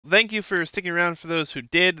thank you for sticking around for those who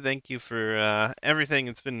did. Thank you for everything.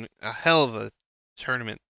 It's been a hell of a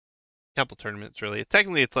tournament. Couple tournaments, really.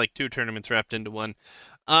 Technically, it's like 2 tournaments wrapped into one.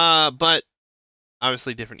 But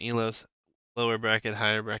obviously different elos. Lower bracket,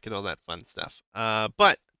 higher bracket, all that fun stuff.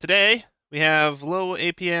 But today, we have low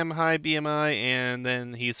APM, high BMI, and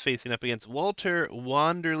then he's facing up against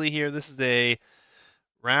WalterWanderley here. This is a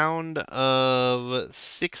round of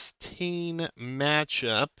 16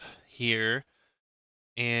 matchup here,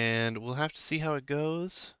 and we'll have to see how it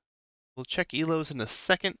goes. We'll check elos in a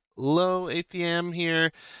second. Low APM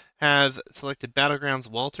here has selected Battlegrounds.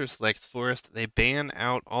 Walter selects Forest. They ban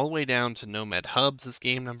out all the way down to Nomad Hubs as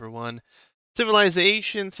game number 1.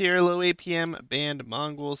 Civilizations here, low APM, banned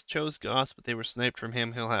Mongols, chose Goss, but they were sniped from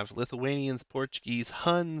him. He'll have Lithuanians, Portuguese,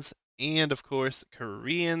 Huns, and of course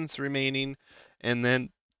Koreans remaining. And then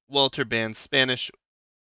Walter bans Spanish,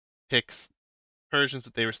 picks Persians,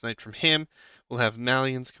 but they were sniped from him. We'll have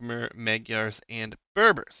Malians, Khmer, Magyars, and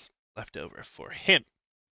Berbers left over for him.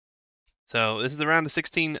 So this is the round of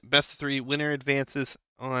 16, best of 3. Winner advances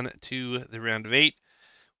on to the round of 8,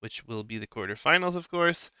 which will be the quarterfinals, of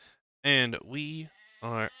course. And we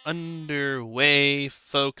are underway,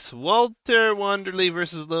 folks. WalterWanderley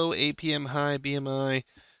versus low APM, high BMI.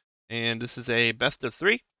 And this is a best of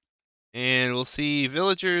 3. And we'll see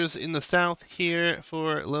villagers in the south here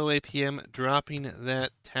for low APM dropping that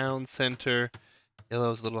town center.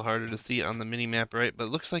 Yellow's a little harder to see on the mini-map, right? But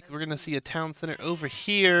it looks like we're going to see a town center over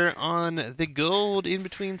here on the gold in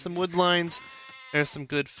between some wood lines. There's some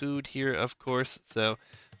good food here, of course, so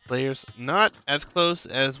players not as close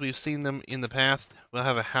as we've seen them in the past. We'll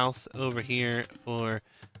have a house over here for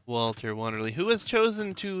WalterWanderley, who has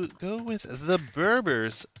chosen to go with the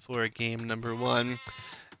Berbers for game number 1,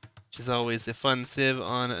 which is always a fun civ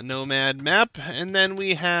on a Nomad map. And then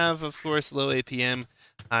we have, of course, low APM,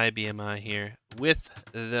 high BMI here with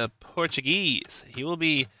the Portuguese. He will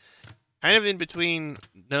be kind of in between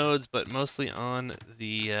nodes, but mostly on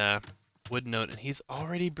the wood node, and he's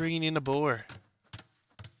already bringing in a boar.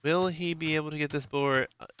 Will he be able to get this boar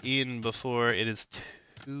in before it is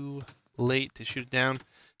too late to shoot it down?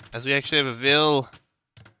 As we actually have a Vil.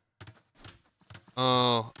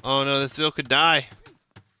 Oh no, this Vil could die.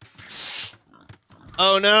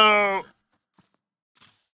 Oh no!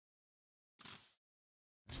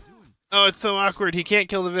 Oh, it's so awkward. He can't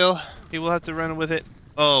kill the Vil. He will have to run with it.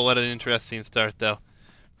 Oh, what an interesting start, though.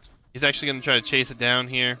 He's actually going to try to chase it down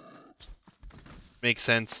here. Makes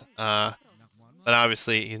sense. But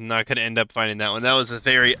obviously, he's not going to end up finding that one. That was a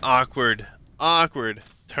very awkward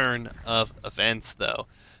turn of events, though.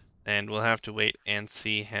 And we'll have to wait and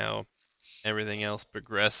see how everything else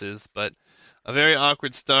progresses. But a very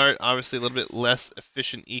awkward start. Obviously, a little bit less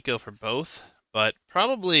efficient eco for both. But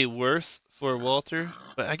probably worse for Walter.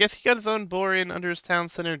 But I guess he got his own boar in under his town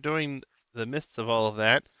center during the midst of all of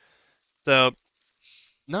that. So,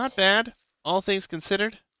 not bad, all things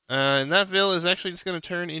considered. And that Vil is actually just going to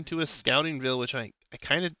turn into a scouting Vil, which I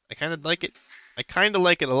kind of like it. I kind of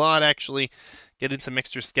like it a lot, actually. Getting some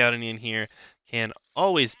extra scouting in here can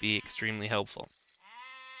always be extremely helpful.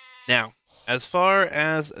 Now, as far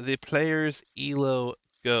as the player's elo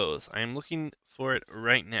goes, I'm looking for it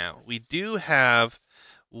right now. We do have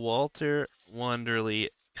WalterWanderley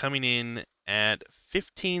coming in at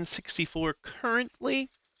 1564 currently,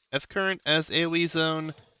 as current as AoE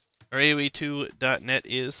Zone or AoE2.net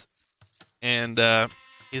is, and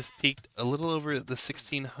is peaked a little over the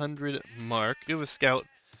 1600 mark. We have a scout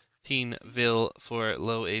teen Vil for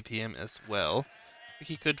low APM as well. I think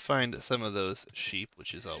he could find some of those sheep,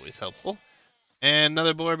 which is always helpful. And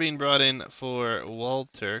another boar being brought in for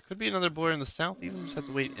Walter. Could be another boar in the south, even just have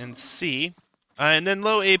to wait and see. And then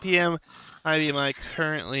low APM, high BMI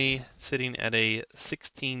currently sitting at a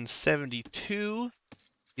 1672.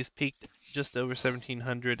 He's peaked just over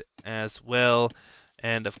 1700 as well.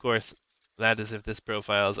 And of course, that is if this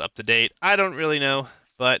profile is up to date. I don't really know,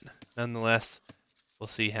 but nonetheless, we'll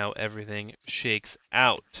see how everything shakes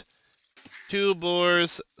out. 2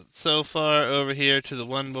 boars so far over here to the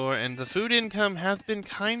 1 boar, and the food income has been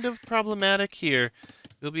kind of problematic here.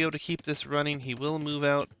 He'll be able to keep this running. He will move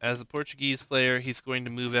out as a Portuguese player. He's going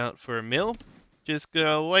to move out for a mill, which is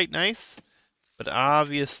quite nice. But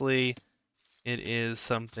obviously, it is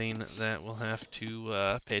something that we'll have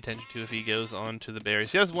to pay attention to if he goes on to the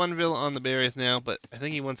berries. He has 1 Vil on the berries now, but I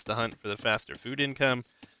think he wants to hunt for the faster food income.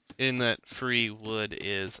 Getting that free wood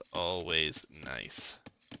is always nice.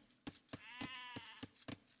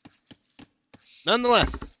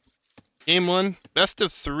 Nonetheless, game 1, best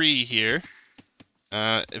of 3 here.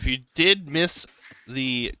 If you did miss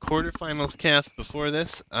the quarterfinals cast before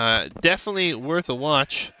this, definitely worth a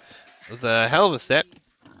watch. It was a hell of a set.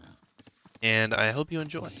 and I hope you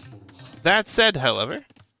enjoy. That said, however,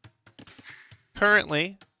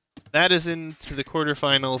 currently, that is into the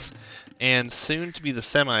quarterfinals and soon to be the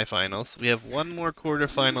semifinals. We have one more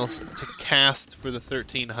quarterfinals to cast for the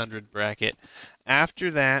 1300 bracket.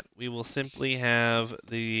 After that, we will simply have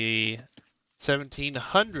the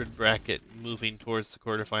 1700 bracket moving towards the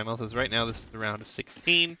quarterfinals, as right now this is the round of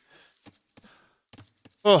 16.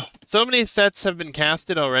 Oh, so many sets have been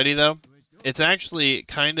casted already, though. It's actually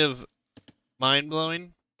kind of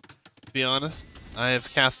mind-blowing, to be honest. I have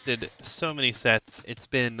casted so many sets. It's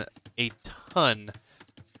been a ton.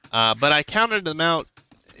 But I counted them out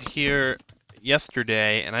here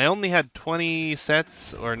yesterday, and I only had 20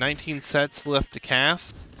 sets or 19 sets left to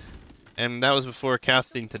cast. And that was before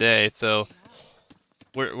casting today, so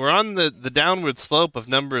we're on the downward slope of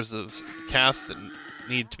numbers of casts that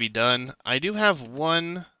need to be done. I do have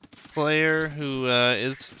one player who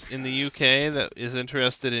is in the UK that is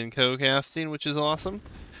interested in co-casting, which is awesome.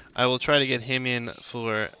 I will try to get him in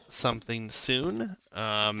for something soon.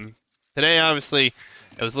 Today, obviously,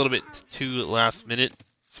 it was a little bit too last minute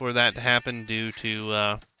for that to happen due to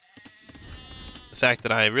the fact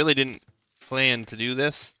that I really didn't plan to do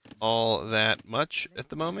this all that much at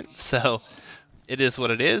the moment, so it is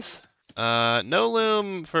what it is. No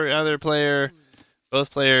loom for either player.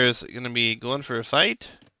 Both players are going to be going for a fight.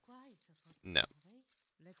 No.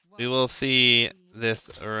 We will see this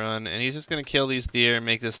run, and he's just going to kill these deer and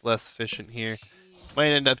make this less efficient here.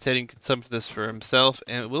 Might end up taking some of this for himself,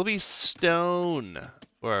 and it will be stone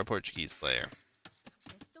for our Portuguese player,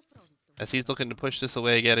 as he's looking to push this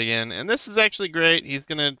away yet again. And this is actually great. He's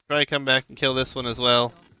going to probably come back and kill this one as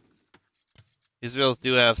well. These villas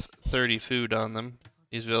do have 30 food on them.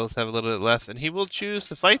 These villas have a little bit left, and he will choose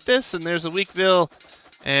to fight this, and there's a weak vill,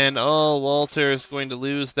 and oh, Walter is going to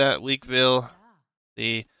lose that weak vill.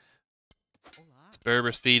 The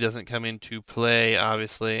Berber speed doesn't come into play,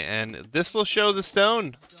 obviously, and this will show the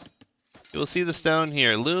stone. You will see the stone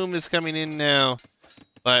here. Loom is coming in now,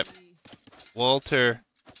 but Walter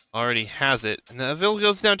already has it. And the vill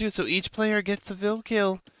goes down too, so each player gets a vill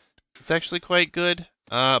kill. It's actually quite good.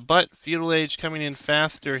 But Feudal Age coming in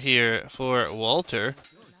faster here for Walter,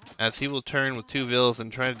 as he will turn with 2 vills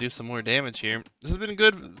and try to do some more damage here. This has been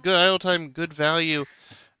good idle time, good value,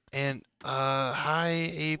 and low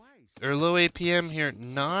APM here,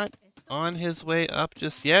 not on his way up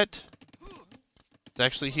just yet. It's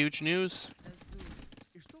actually huge news.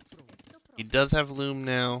 He does have loom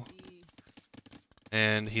now,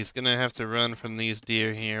 and he's gonna have to run from these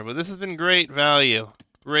deer here. But this has been great value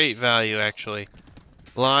actually.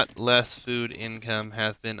 A lot less food income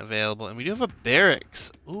has been available, and we do have a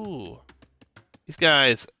barracks. Ooh, these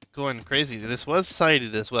guys going crazy. This was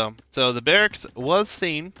sighted as well, so the barracks was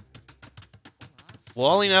seen.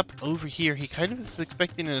 Walling up over here, he kind of is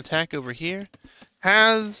expecting an attack over here.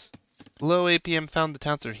 Has low APM found the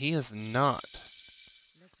town center? He has not.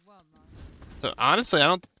 So honestly,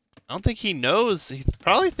 I don't think he knows. He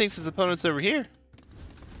probably thinks his opponent's over here.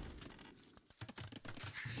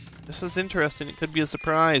 This was interesting. It could be a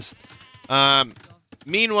surprise.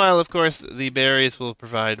 Meanwhile, of course, the berries will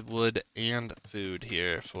provide wood and food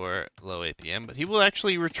here for low APM, but he will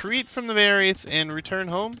actually retreat from the berries and return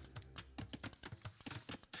home.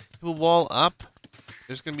 He will wall up.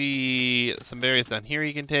 There's going to be some berries down here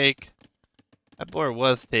he can take. That boar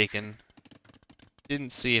was taken.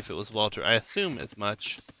 Didn't see if it was Walter. I assume as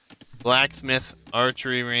much. Blacksmith,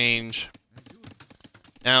 archery range.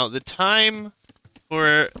 Now, the time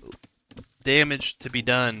for damage to be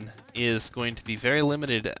done is going to be very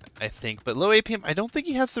limited, I think. But low APM, I don't think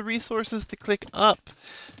he has the resources to click up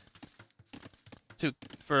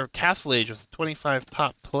for Castle Age with 25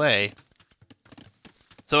 pop play.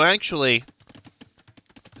 So actually,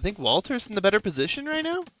 I think Walter's in the better position right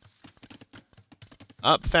now.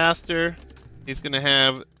 Up faster. He's going to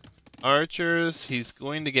have archers. He's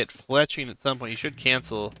going to get fletching at some point. He should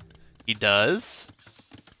cancel. He does.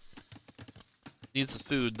 Needs the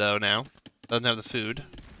food though now. Doesn't have the food.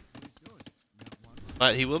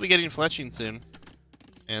 But he will be getting fletching soon.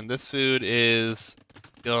 And this food is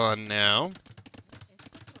gone now.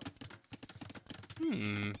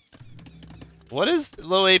 What is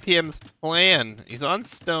low APM's plan? He's on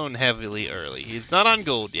stone heavily early. He's not on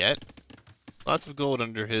gold yet. Lots of gold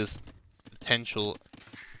under his potential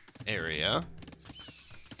area.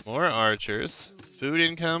 More archers. Food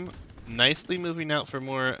income. Nicely moving out for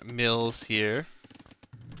more mills here.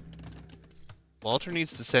 Walter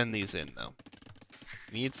needs to send these in, though.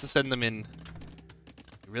 He needs to send them in.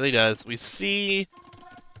 He really does. We see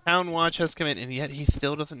Town Watch has come in, and yet he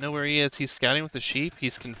still doesn't know where he is. He's scouting with the sheep.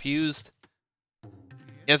 He's confused.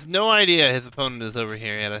 He has no idea his opponent is over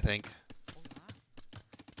here yet, I think.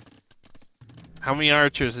 How many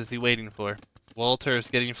archers is he waiting for? Walter's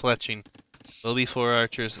getting fletching. Will be 4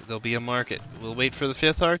 archers. There'll be a market. We'll wait for the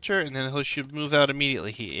 5th archer, and then he should move out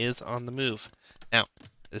immediately. He is on the move. Now,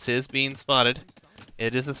 this is being spotted.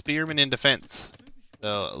 It is a spearman in defense.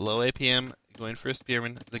 So, low APM, going for a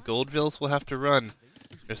spearman. The gold vills will have to run.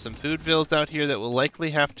 There's some food vills out here that will likely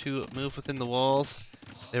have to move within the walls.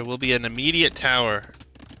 There will be an immediate tower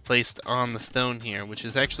placed on the stone here, which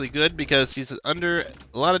is actually good because he's under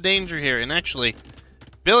a lot of danger here. And actually,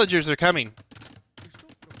 villagers are coming.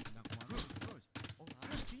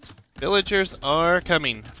 Villagers are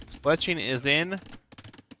coming. Fletching is in.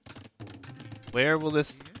 Where will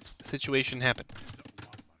this situation happen?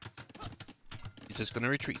 He's just going to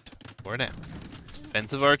retreat for now.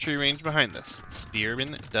 Defensive archery range behind this.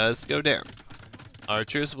 Spearman does go down.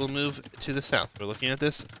 Archers will move to the south. We're looking at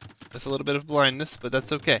this with a little bit of blindness, but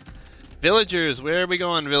that's okay. Villagers, where are we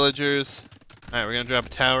going, villagers? Alright, we're going to drop a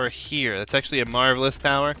tower here. That's actually a marvelous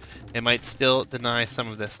tower. It might still deny some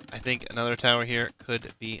of this. I think another tower here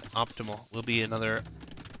could be optimal. Will be another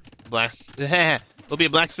will be a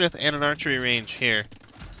blacksmith and an archery range here.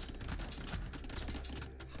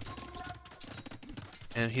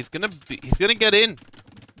 And he's gonna get in.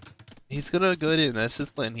 He's gonna get in. That's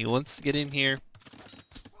his plan. He wants to get in here.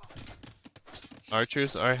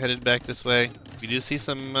 Archers are headed back this way. We do see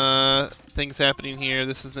some things happening here.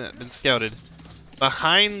 This has not been scouted.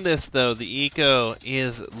 Behind this, though, the eco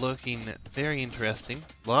is looking very interesting.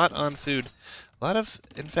 A lot on food. A lot of,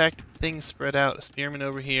 in fact, things spread out. A spearman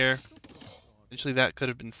over here. Eventually that could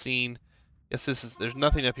have been seen. Guess there's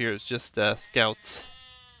nothing up here. It's just scouts.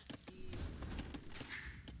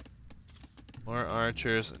 More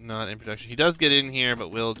archers not in production. He does get in here,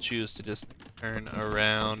 but will choose to just turn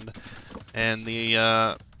around. And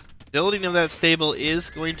the building of that stable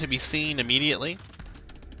is going to be seen immediately.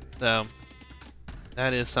 So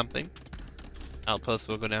that is something. Outpost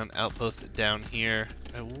will go down. Outpost down here.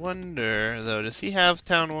 I wonder, though, does he have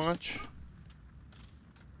Town Watch?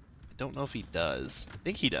 I don't know if he does. I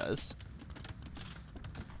think he does.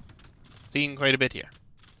 Seeing quite a bit here.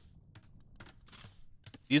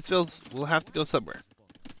 These fields will have to go somewhere.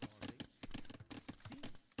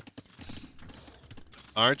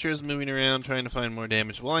 Archers moving around, trying to find more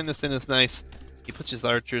damage. Walling this in is nice. He puts his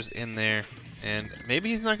archers in there. And maybe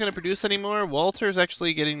he's not going to produce anymore. Walter's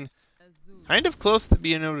actually getting kind of close to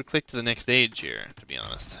being able to click to the next stage here, to be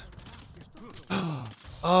honest.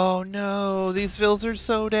 Oh no, these vills are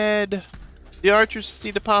so dead. The archers just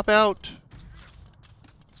need to pop out.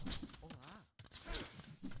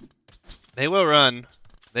 They will run.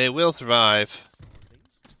 They will survive.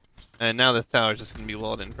 And now this tower is just going to be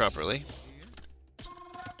walled in properly.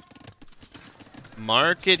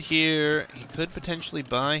 Market here. He could potentially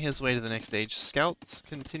buy his way to the next stage. Scouts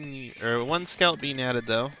continue, or one scout being added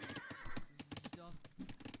though.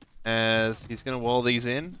 As he's going to wall these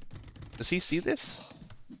in. Does he see this?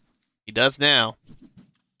 He does now.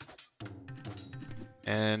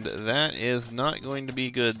 And that is not going to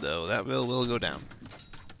be good though. That will go down.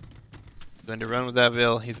 Going to run with that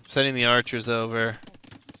vill. He's sending the archers over.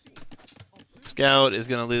 Scout is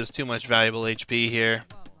going to lose too much valuable HP here.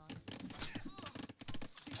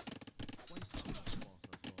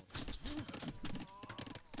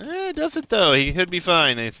 Does it though? He could be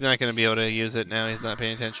fine. He's not going to be able to use it now. He's not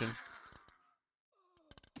paying attention.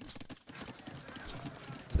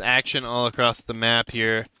 There's action all across the map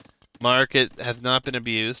here. Market has not been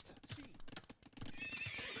abused.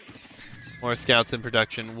 More scouts in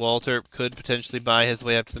production. Walter could potentially buy his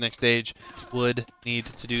way up to the next stage. Would need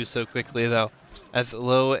to do so quickly though. As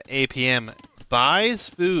low APM. Buys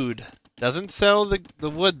food. Doesn't sell the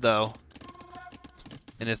wood though.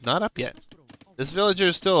 And it's not up yet. This villager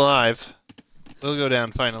is still alive. Will go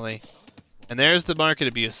down finally. And there's the market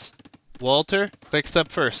abuse. Walter clicks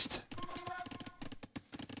up first.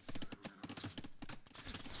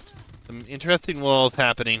 Some interesting walls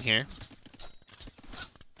happening here.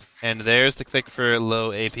 And there's the click for low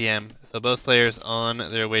APM. So both players on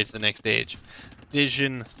their way to the next stage.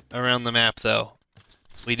 Vision around the map though.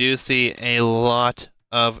 We do see a lot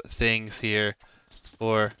of things here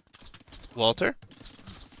for Walter.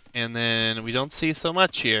 And then we don't see so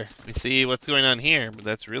much here. We see what's going on here, but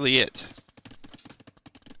that's really it.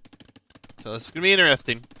 So this is going to be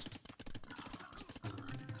interesting.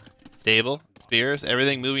 Stable, spears,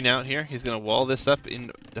 everything moving out here. He's going to wall this up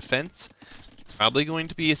in defense. Probably going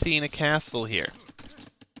to be seeing a castle here.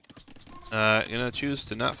 Gonna choose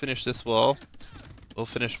to not finish this wall. We'll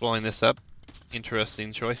finish walling this up.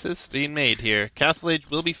 Interesting choices being made here. Castle age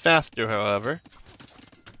will be faster, however.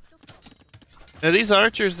 Now these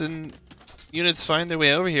archers and units find their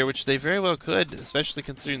way over here, which they very well could, especially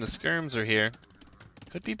considering the skirms are here.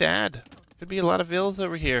 Could be bad. Could be a lot of vills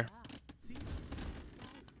over here.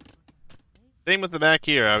 Same with the back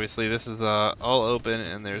here, obviously. This is all open,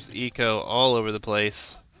 and there's eco all over the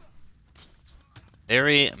place.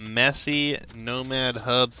 Very messy Nomad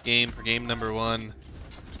Hubs game for game number 1.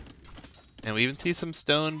 And we even see some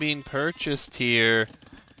stone being purchased here,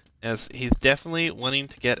 as he's definitely wanting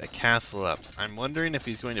to get a castle up. I'm wondering if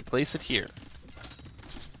he's going to place it here.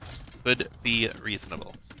 Could be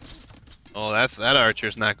reasonable. Oh, that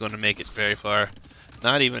archer's not going to make it very far.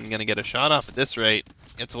 Not even going to get a shot off at this rate.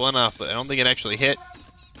 It's one off, but I don't think it actually hit.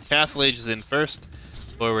 Castle Age is in first.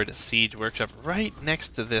 Forward Siege Workshop right next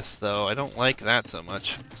to this, though. I don't like that so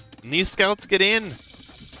much. And these scouts get in,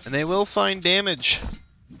 and they will find damage.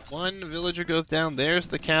 One villager goes down. There's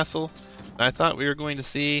the castle. I thought we were going to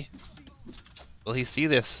see... Will he see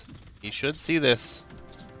this? He should see this.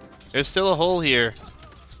 There's still a hole here.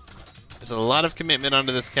 There's a lot of commitment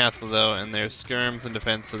onto this castle, though, and there's skirms and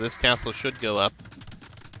defense, so this castle should go up.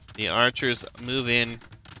 The archers move in.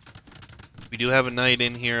 We do have a knight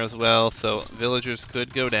in here as well, so villagers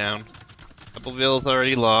could go down. A couple vills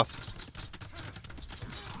already lost.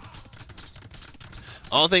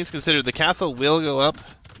 All things considered, the castle will go up.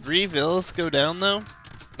 3 vills go down, though.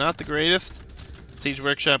 Not the greatest. Siege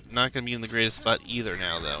Workshop not going to be in the greatest spot either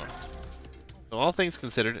now, though. So all things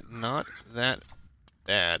considered, not that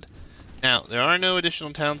bad. Now, there are no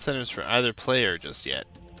additional town centers for either player just yet.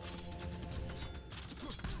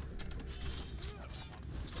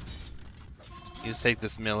 You just take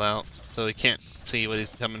this mill out, so he can't see what he's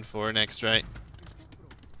coming for next, right?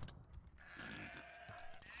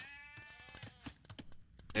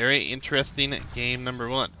 Very interesting game number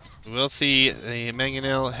 1. We'll see the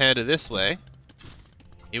Mangonel head this way.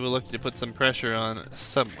 He will look to put some pressure on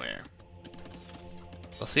somewhere.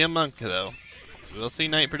 We'll see a monk, though. We'll see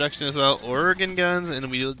knight production as well, Oregon guns, and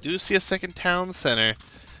we do see a second town center,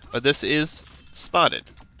 but this is spotted,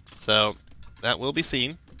 so that will be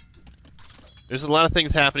seen. There's a lot of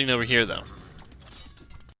things happening over here, though.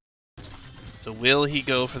 So will he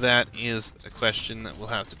go for that is a question that will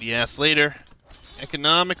have to be asked later.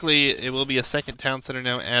 Economically, it will be a second town center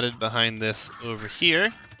now added behind this over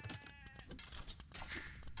here.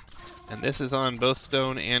 And this is on both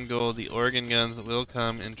stone and gold. The Oregon guns will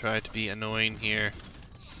come and try to be annoying here.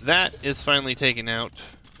 That is finally taken out.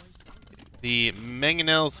 The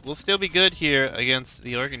Mangonels will still be good here against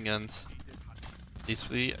the Oregon guns, at least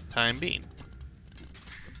for the time being.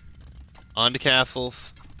 On to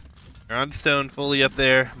castles. They're on stone, fully up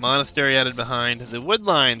there. Monastery added behind. The wood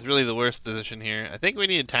line's really the worst position here. I think we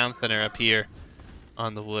need a town center up here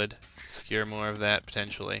on the wood. Secure more of that,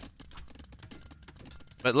 potentially.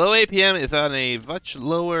 But low APM is on a much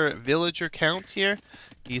lower villager count here.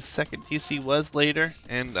 His second TC was later,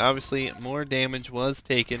 and obviously more damage was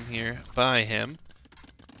taken here by him.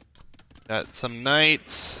 Got some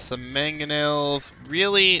knights, some mangonels,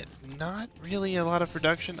 really not really a lot of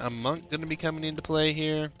production. A monk going to be coming into play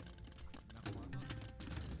here.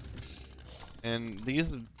 And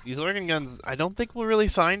these Oregon guns, I don't think we'll really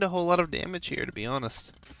find a whole lot of damage here, to be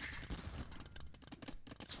honest.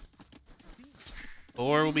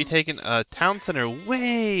 Or we'll be taking a town center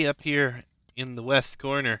way up here in the west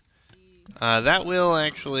corner. That will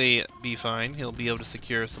actually be fine. He'll be able to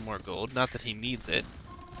secure some more gold. Not that he needs it.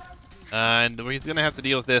 And he's going to have to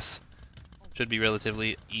deal with this. Should be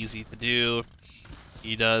relatively easy to do.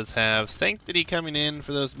 He does have Sanctity coming in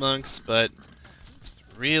for those monks, but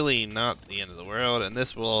really not the end of the world. And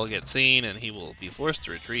this will all get seen, and he will be forced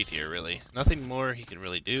to retreat here, really. Nothing more he can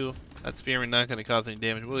really do. That Spearman not going to cause any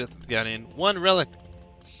damage. We'll get some got in. 1 relic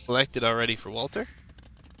collected already for Walter.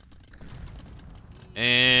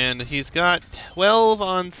 And he's got 12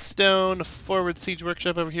 on stone. Forward Siege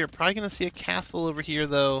Workshop over here. Probably going to see a castle over here,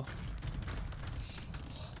 though.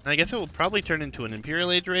 I guess it will probably turn into an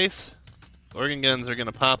Imperial Age race. Oregon guns are going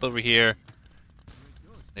to pop over here.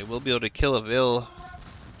 They will be able to kill a Vill.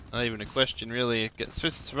 Not even a question, really. If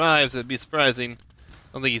it survives, it'd be surprising. I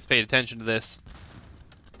don't think he's paid attention to this.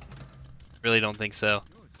 Really don't think so.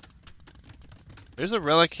 There's a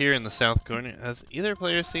relic here in the south corner. Has either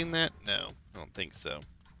player seen that? No, I don't think so.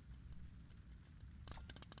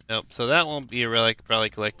 Nope, so that won't be a relic probably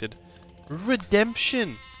collected.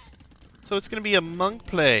 Redemption! So it's going to be a monk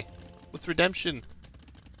play with redemption.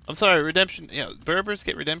 I'm sorry, redemption. Yeah, Berbers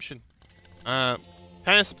get redemption. Kind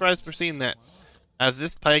of surprised we're seeing that. As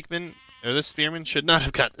this pikeman, or this spearman, should not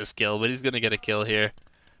have got this kill, but he's going to get a kill here.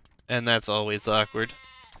 And that's always awkward.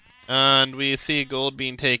 And we see gold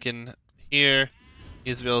being taken here.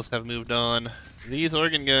 These vills have moved on. These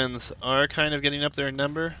Oregon guns are kind of getting up there in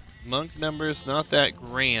number. Monk numbers not that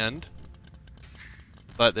grand.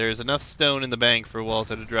 but there's enough stone in the bank for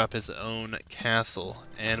Walter to drop his own castle.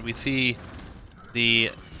 And we see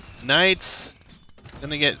the knights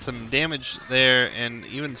gonna get some damage there and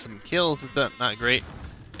even some kills. It's not great.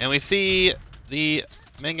 And we see the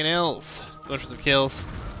mangonels going for some kills.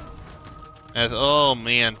 As, oh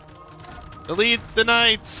man, delete the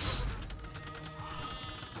knights.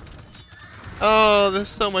 Oh, there's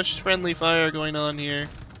so much friendly fire going on here.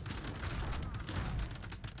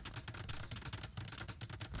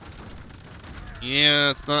 Yeah,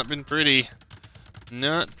 it's not been pretty.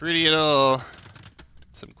 Not pretty at all.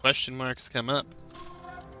 Some question marks come up.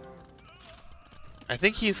 I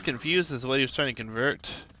think he's confused as to what he was trying to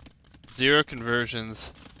convert. 0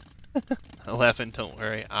 conversions. 11, don't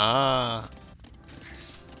worry. Ah.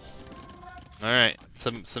 Alright,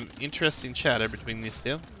 some interesting chatter between these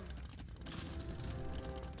two.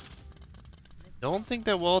 Don't think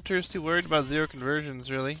that Walter's too worried about 0 conversions,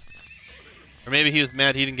 really. Or maybe he was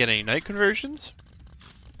mad he didn't get any night conversions?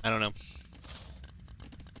 I don't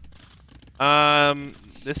know.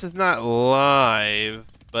 This is not live,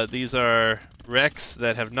 but these are wrecks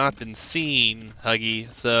that have not been seen,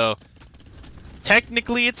 Huggy, so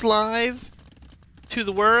technically it's live to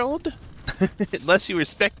the world, unless you were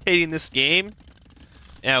spectating this game.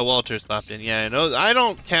 Yeah, Walter's popped in. Yeah, I know. I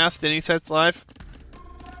don't cast any sets live.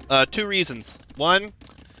 2 reasons. One,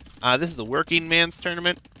 this is a working man's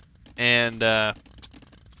tournament, and I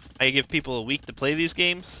give people a week to play these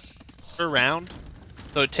games per round,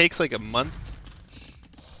 so it takes like a month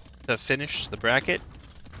to finish the bracket.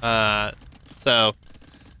 So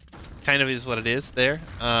kind of is what it is there.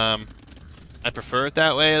 I prefer it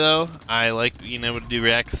that way though. I like being able to do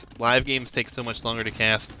reacts. Live games take so much longer to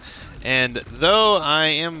cast. And though I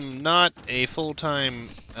am not a full-time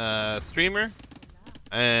streamer,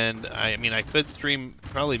 and I mean I could stream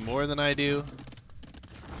probably more than I do,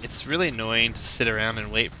 it's really annoying to sit around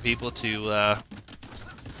and wait for people to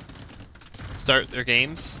start their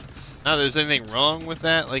games. Not that there's anything wrong with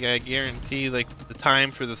that. Like, I guarantee, like, the time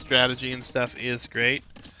for the strategy and stuff is great.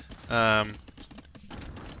 But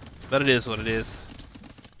it is what it is.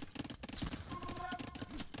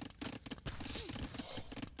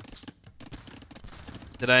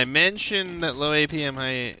 Did I mention that low APM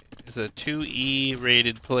high is a 2E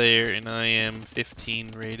rated player and I am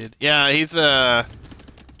 15 rated? Yeah, he's I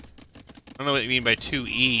don't know what you mean by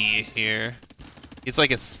 2E here. He's like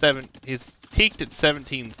a 7. He's peaked at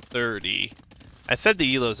 1730. I said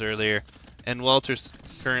the elos earlier, and Walter's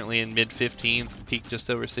currently in mid 15s, peaked just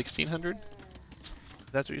over 1600.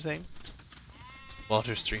 That's what you're saying?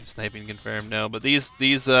 Walter stream sniping confirmed. No, but these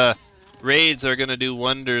raids are gonna do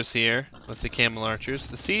wonders here with the camel archers.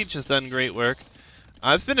 The siege has done great work.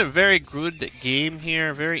 It's been a very good game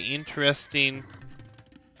here, very interesting.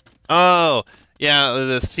 Oh, yeah,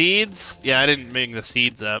 the seeds. Yeah, I didn't bring the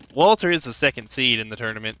seeds up. Walter is the 2nd seed in the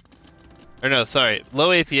tournament. Or no, sorry, low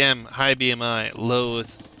APM, high BMI. Low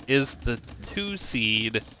is the 2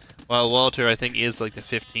 seed, while Walter I think is like the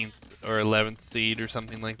 15th or 11th seed or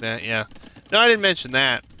something like that. Yeah. No, I didn't mention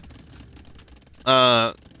that.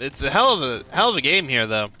 It's a hell of a game here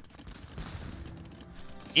though.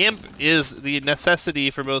 Imp is the necessity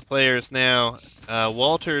for both players now.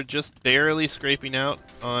 Walter just barely scraping out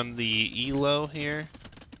on the elo here,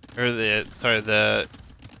 or the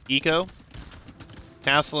eco.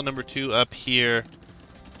 Castle number 2 up here.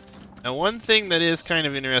 Now one thing that is kind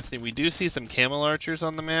of interesting, we do see some camel archers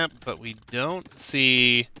on the map, but we don't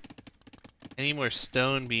see any more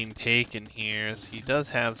stone being taken here, so he does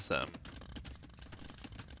have some.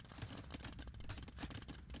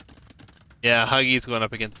 Yeah, Huggy's going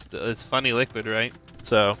up against it's Funny Liquid, right?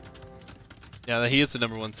 So, yeah, he is the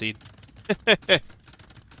number 1 seed.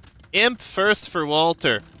 Imp first for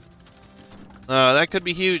Walter. That could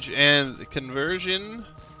be huge, and the conversion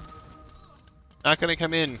not going to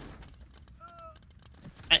come in.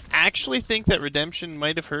 I actually think that redemption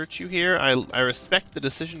might have hurt you here. I respect the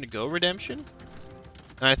decision to go redemption.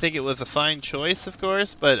 And I think it was a fine choice, of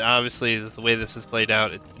course, but obviously the way this has played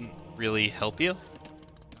out, it didn't really help you.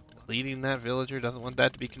 Leading that villager, doesn't want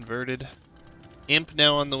that to be converted. Imp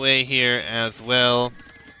now on the way here as well.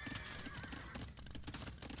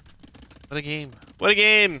 What a game. What a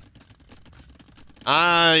game!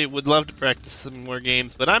 I would love to practice some more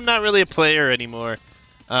games, but I'm not really a player anymore.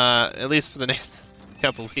 At least for the next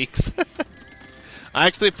couple weeks. I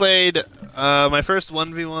actually played my first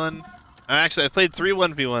 1v1. Actually, I played 3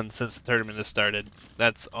 1v1s since the tournament has started.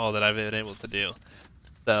 That's all that I've been able to do.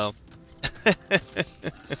 So.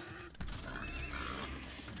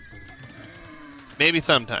 Maybe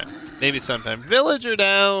sometime. Maybe sometime. Villager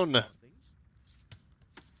down!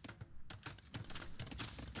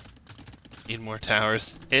 Need more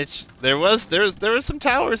towers. Hitch. There was some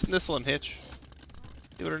towers in this one, Hitch.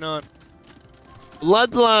 Believe it or not.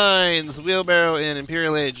 Bloodlines! Wheelbarrow and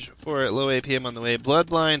Imperial Age for low APM on the way.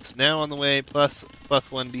 Bloodlines now on the way, plus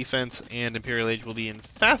 +1 defense, and Imperial Age will be in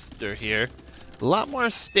faster here. A lot more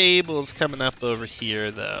stables coming up over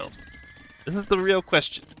here, though. This is the real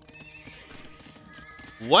question.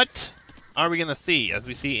 What are we going to see as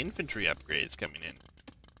we see infantry upgrades coming in?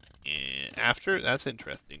 And after? That's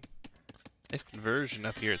interesting. Nice conversion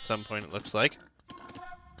up here at some point, it looks like.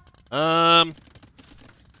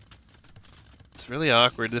 It's really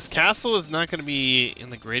awkward. This castle is not going to be in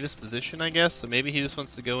the greatest position, I guess, so maybe he just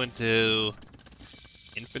wants to go into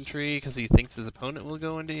infantry because he thinks his opponent will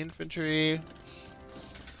go into infantry.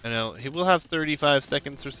 I know, he will have 35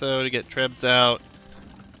 seconds or so to get Trebs out.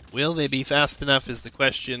 Will they be fast enough is the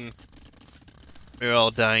question we're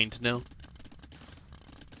all dying to know.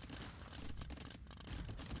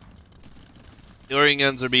 The organ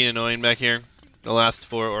guns are being annoying back here. The last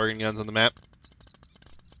 4 organ guns on the map.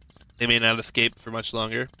 They may not escape for much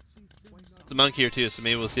longer. It's a monk here too, so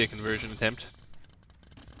maybe we'll see a conversion attempt.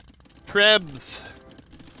 Trebs!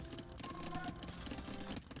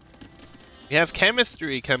 We have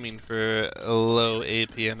chemistry coming for a low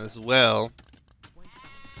APM as well.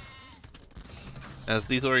 As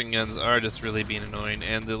these organ guns are just really being annoying.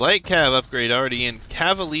 And the light cav upgrade already in.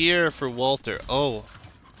 Cavalier for Walter. Oh,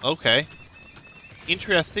 okay.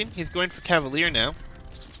 Interesting. He's going for Cavalier now.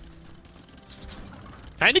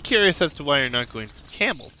 Kind of curious as to why you're not going for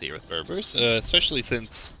camels here with Berbers, especially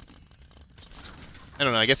since, I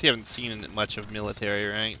don't know, I guess you haven't seen much of military,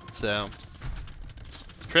 right? So,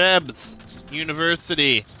 Trebs,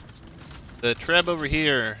 University. The Treb over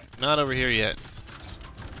here, not over here yet.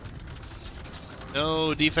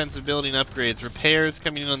 No defensive building upgrades. Repairs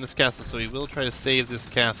coming in on this castle, so we will try to save this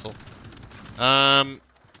castle.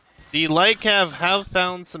 The light cav have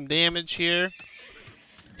found some damage here.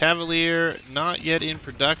 Cavalier not yet in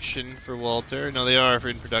production for Walter. No, they are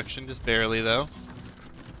in production, just barely though.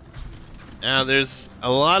 Now there's a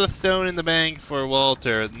lot of stone in the bank for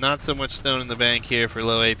Walter. Not so much stone in the bank here for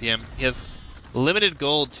low APM. He has limited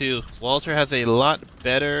gold too. Walter has a lot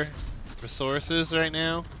better resources right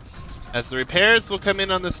now. As the repairs will come in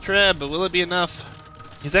on this Treb, but will it be enough?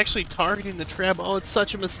 He's actually targeting the Treb. Oh, it's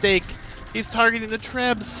such a mistake. He's targeting the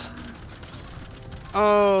Trebs.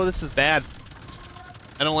 Oh, this is bad.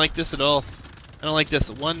 I don't like this at all. I don't like this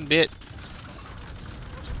one bit.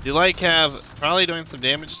 The light cav probably doing some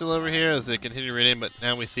damage still over here as they continue right in, but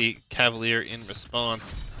now we see Cavalier in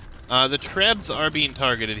response. The Trebs are being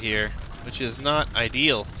targeted here, which is not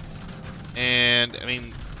ideal. And, I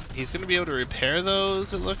mean, he's going to be able to repair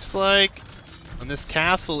those, it looks like. And this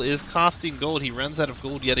castle is costing gold. He runs out of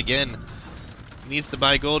gold yet again. He needs to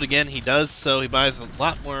buy gold again. He does so. He buys a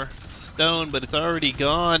lot more stone, but it's already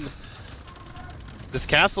gone. This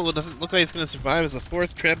castle doesn't look like it's going to survive as a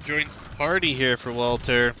 4th Treb joins the party here for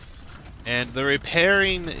Walter. And the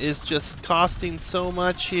repairing is just costing so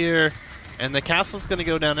much here. And the castle's going to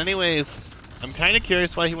go down anyways. I'm kind of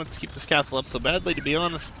curious why he wants to keep this castle up so badly, to be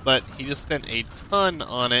honest. But he just spent a ton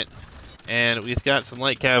on it. And we've got some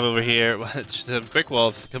light cav over here. Some brick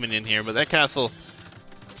walls coming in here. But that castle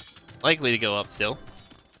likely to go up still.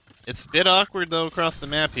 It's a bit awkward though across the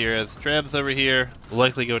map here. As Trebs over here will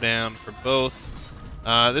likely go down for both.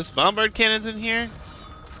 This bombard cannon's in here.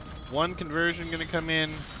 1 conversion gonna come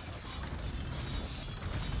in.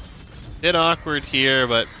 Bit awkward here,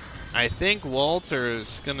 but I think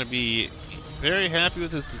Walter's gonna be very happy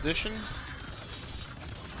with his position.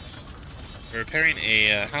 We're repairing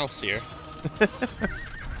a house here.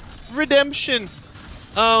 Redemption!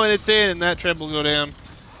 Oh, and it's in, and that Treb will go down.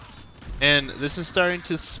 And this is starting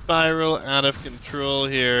to spiral out of control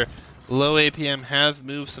here. Low APM has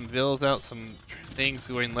moved some villas out, some things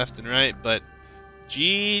going left and right, but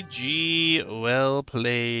GG, well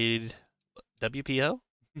played. WPO?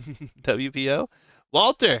 WPO?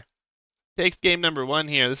 Walter takes game number 1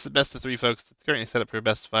 here. This is the best of 3, folks. It's currently set up for a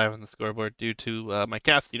best of 5 on the scoreboard due to my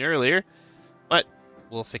casting earlier, but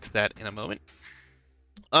we'll fix that in a moment.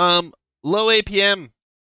 Low APM.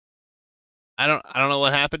 I don't know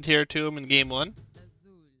what happened here to him in game 1.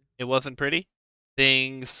 It wasn't pretty.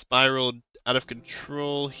 Things spiraled out of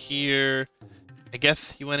control here. I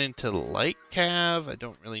guess he went into light cav. I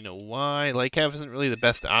don't really know why. Light cav isn't really the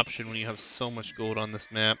best option when you have so much gold on this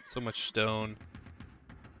map, so much stone.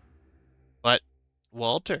 But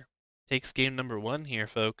Walter takes game number 1 here,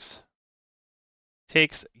 folks.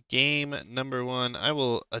 Takes game number 1. I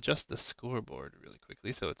will adjust the scoreboard really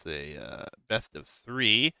quickly so it's a best of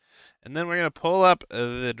 3. And then we're going to pull up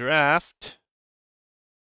the draft.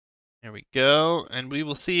 There we go. And we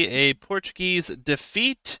will see a Portuguese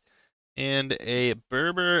defeat and a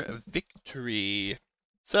Berber victory.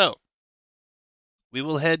 So, we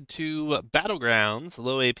will head to Battlegrounds,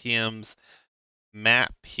 low APM's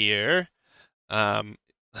map here. Um,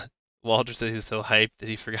 Walter says he's so hyped that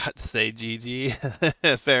he forgot to say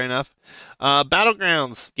GG. Fair enough.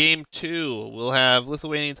 Battlegrounds, game 2. We'll have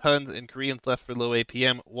Lithuanians, Huns, and Koreans left for low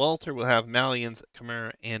APM. Walter will have Malians,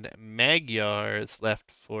 Khmer, and Magyars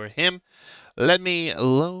left for him. Let me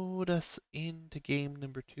load us into game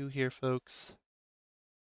number 2 here, folks.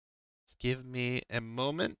 Just give me a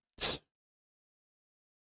moment.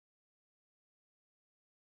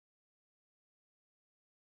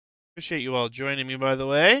 Appreciate you all joining me, by the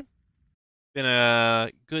way. Been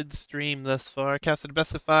a good stream thus far. Casted a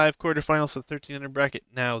best of 5 quarterfinals for the 1300 bracket.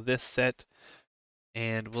 Now this set.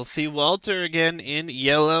 And we'll see Walter again in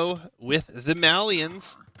yellow with the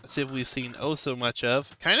Malians. A civ we've seen oh so much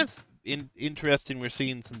of. Kind of interesting we're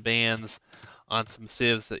seeing some bans on some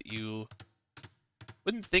civs that you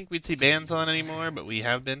wouldn't think we'd see bans on anymore, but we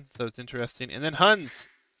have been, so it's interesting. And then Huns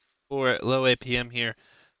for low APM here.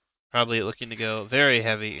 Probably looking to go very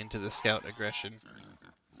heavy into the scout aggression.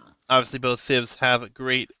 Obviously both civs have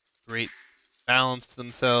great balance to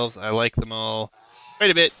themselves. I like them all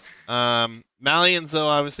quite a bit. Malians though,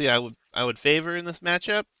 obviously I would favor in this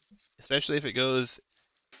matchup, especially if it goes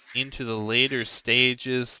into the later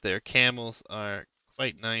stages. Their camels are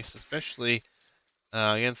quite nice, especially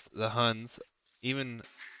against the Huns. Even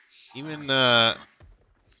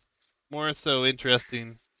more so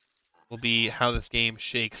interesting will be how this game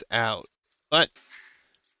shakes out. But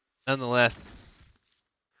nonetheless,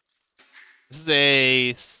 this is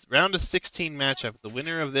a round of 16 matchup. The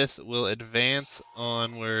winner of this will advance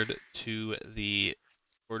onward to the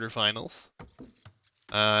quarterfinals.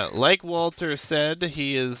 Like Walter said,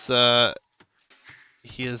 he is the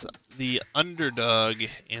underdog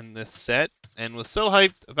in this set, and was so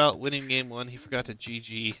hyped about winning game 1 he forgot to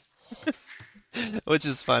GG, which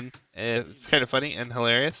is fun. It's kind of funny and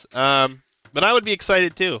hilarious. But I would be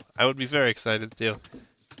excited too. I would be very excited too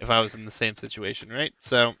if I was in the same situation, right?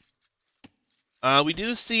 So. We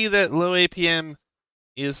do see that low APM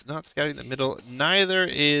is not scouting the middle. Neither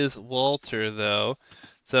is Walter, though.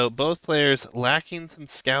 So both players lacking some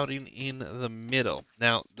scouting in the middle.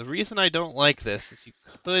 Now, the reason I don't like this is you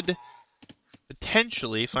could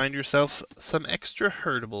potentially find yourself some extra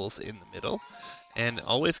herdables in the middle, and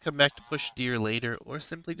always come back to push deer later, or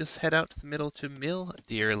simply just head out to the middle to mill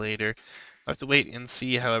deer later. I'll have to wait and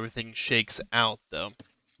see how everything shakes out, though.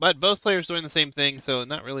 But both players doing the same thing, so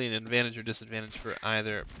not really an advantage or disadvantage for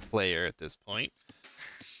either player at this point.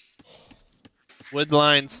 Wood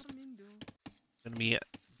lines going to be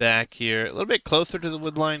back here. A little bit closer to the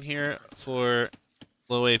wood line here for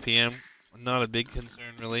low APM. Not a big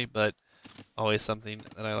concern really, but always something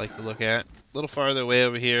that I like to look at. A little farther away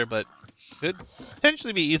over here, but could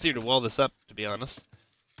potentially be easier to wall this up, to be honest.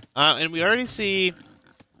 And we already see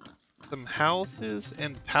some houses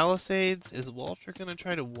and palisades. Is Walter gonna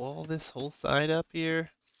try to wall this whole side up here?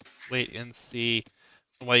 Wait and see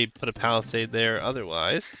why you'd put a palisade there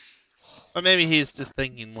otherwise. But maybe he's just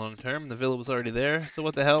thinking long term. The villa was already there, so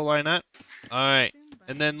what the hell, why not? Alright,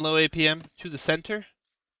 and then low APM to the center.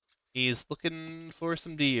 He's looking for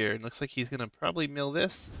some deer, and looks like he's gonna probably mill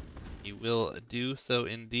this. He will do so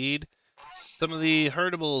indeed. Some of the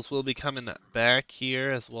herdables will be coming back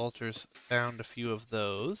here, as Walter's found a few of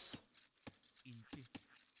those.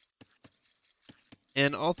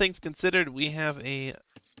 And all things considered, we have a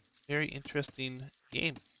very interesting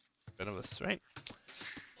game in front of us, right?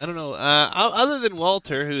 I don't know. Other than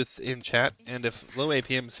Walter, who's in chat, and if low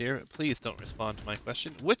APM's here, please don't respond to my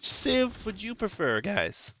question. Which civ would you prefer,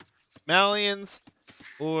 guys? Malians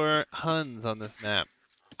or Huns on this map?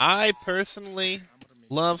 I personally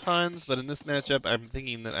love Huns, but in this matchup, I'm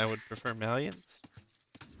thinking that I would prefer Malians.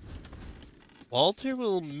 Walter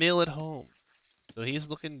will mill at home. So he's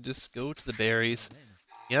looking to just go to the berries.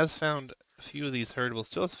 He has found a few of these herdables.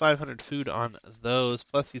 Still has 500 food on those.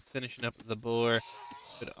 Plus he's finishing up the boar.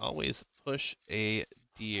 Could always push a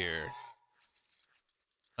deer.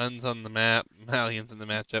 Huns on the map. Malians in the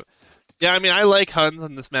matchup. Yeah, I mean, I like Huns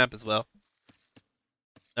on this map as well.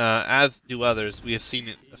 As do others. We have seen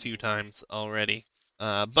it a few times already.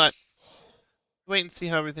 But wait and see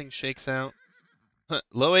how everything shakes out.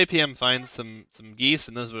 Low APM finds some geese,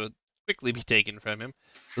 and those will quickly be taken from him.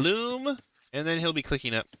 Loom, and then he'll be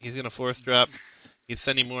clicking up. He's going to fourth drop. He's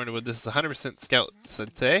sending more into wood. This is 100% scouts,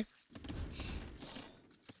 I'd say.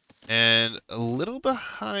 And a little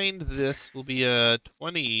behind this will be a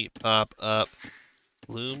 20 pop up.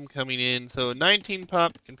 Loom coming in. So a 19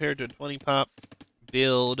 pop compared to a 20 pop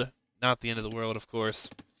build. not the end of the world, of course.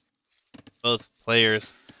 Both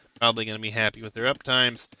players probably going to be happy with their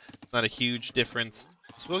uptimes. It's not a huge difference.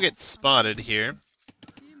 So we'll get spotted here.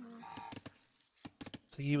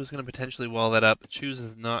 So he was going to potentially wall that up,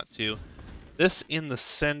 chooses not to. This in the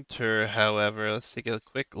center, however, let's take a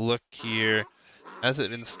quick look here. Has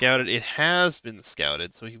it been scouted? It has been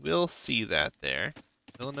scouted, so he will see that there.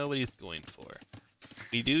 He'll know what he's going for.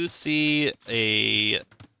 We do see a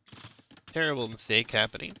terrible mistake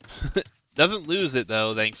happening. Doesn't lose it,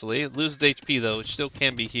 though, thankfully. It loses HP, though, which still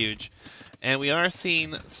can be huge. And we are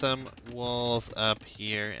seeing some walls up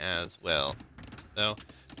here as well. So,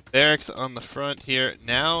 barracks on the front here.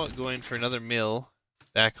 Now going for another mill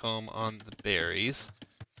back home on the berries.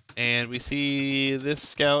 And we see this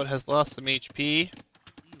scout has lost some HP.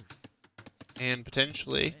 And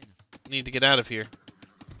potentially need to get out of here.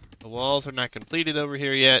 The walls are not completed over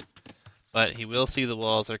here yet. But he will see the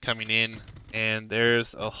walls are coming in. And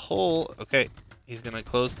there's a hole. Okay, he's going to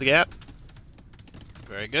close the gap.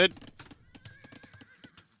 Very good.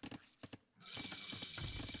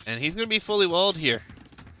 And he's going to be fully walled here.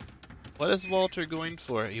 What is Walter going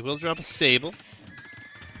for? He will drop a stable.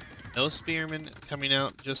 No spearmen coming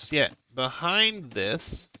out just yet. Behind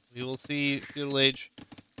this, we will see Feudal Age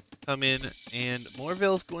come in, and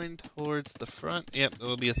Morville's going towards the front. Yep, there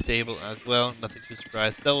will be a stable as well. Nothing too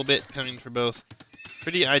surprised. Double bit coming for both.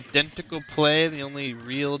 Pretty identical play. The only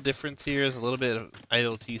real difference here is a little bit of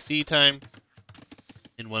idle TC time.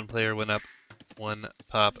 And one player went up one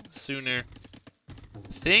pop sooner.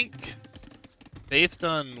 I think, based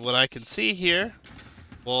on what I can see here,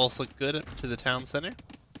 walls look good up to the town center.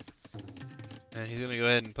 And he's going to go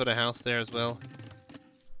ahead and put a house there as well.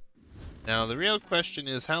 Now, the real question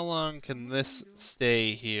is, how long can this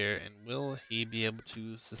stay here, and will he be able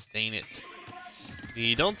to sustain it?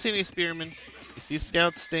 We don't see any spearmen. We see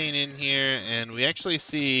scouts staying in here, and we actually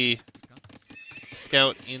see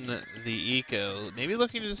scout in the eco. Maybe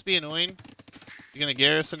looking to just be annoying. He's going to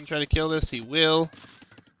garrison and try to kill this. He will.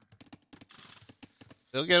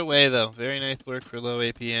 He'll get away, though. Very nice work for low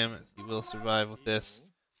APM. He will survive with this.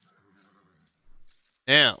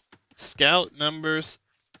 Now, scout numbers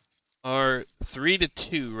are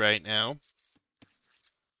 3-2 right now.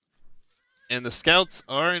 And the scouts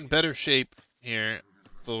are in better shape here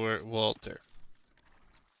for Walter.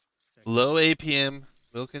 Low APM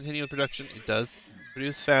will continue with production. It does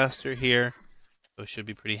produce faster here. So should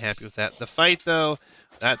be pretty happy with that. The fight, though,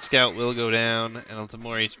 that scout will go down, and the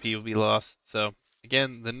more HP will be lost. So,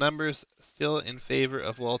 again, the numbers still in favor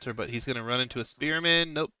of Walter, but he's going to run into a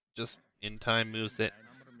spearman. Nope, just in time moves it.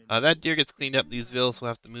 That deer gets cleaned up. These villas will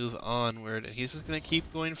have to move onward, and he's just going to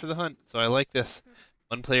keep going for the hunt. So I like this.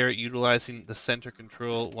 One player utilizing the center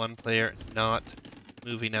control, one player not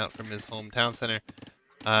moving out from his hometown center.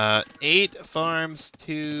 8 farms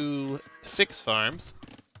to 6 farms.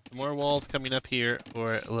 More walls coming up here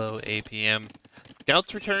for low APM.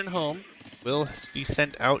 Scouts return home. Will be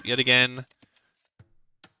sent out yet again.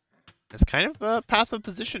 It's kind of a path of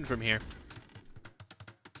position from here.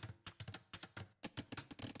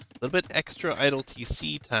 A little bit extra idle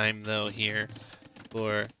TC time, though, here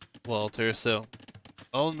for Walter, so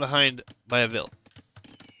falling behind by a Vil.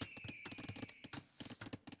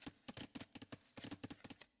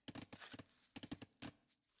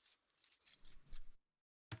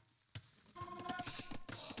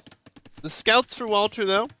 The scouts for Walter,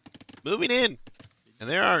 though, moving in. And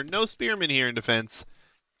there are no spearmen here in defense.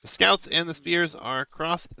 The scouts and the spears are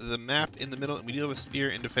across the map in the middle, and we do have a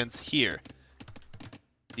spear in defense here.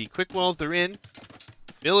 The quick walls are in.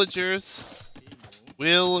 Villagers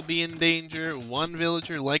will be in danger. One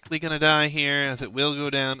villager likely going to die here, as it will go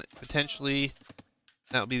down. Potentially,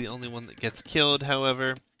 that will be the only one that gets killed,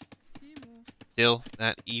 however. Still,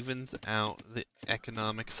 that evens out the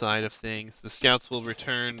economic side of things. The scouts will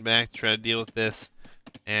return back to try to deal with this.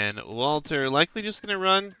 And Walter likely just going to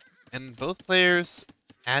run. And both players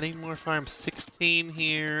adding more farms. 16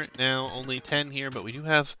 here, now only 10 here, but we do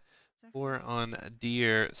have 4 on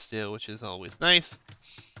deer still, which is always nice.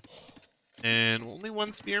 And only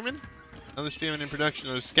 1 spearman. Another spearman in production,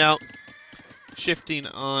 another scout. Shifting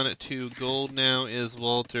on to gold now is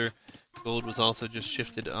Walter. Gold was also just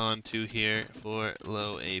shifted on to here for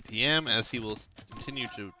low APM, as he will continue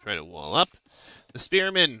to try to wall up. The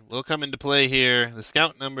spearman will come into play here. The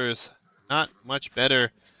scout numbers not much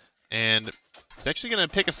better, and he's actually going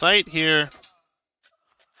to pick a fight here.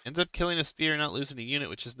 Ends up killing a spear, not losing a unit,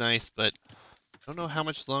 which is nice, but I don't know how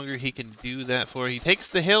much longer he can do that for. He takes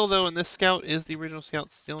the hill, though, and this scout is the original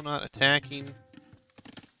scout, still not attacking.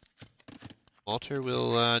 Walter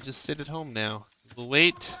will just sit at home now. We'll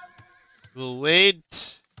wait. We'll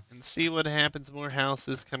wait. and see what happens. More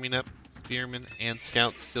houses coming up. Spearmen and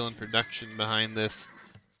scouts still in production behind this.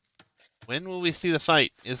 When will we see the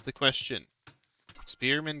fight is the question.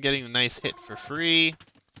 Spearmen getting a nice hit for free.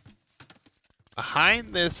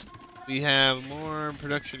 Behind this, we have more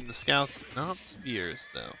production in the scouts, not spears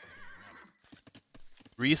though.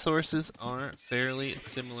 Resources are fairly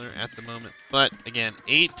similar at the moment, but again,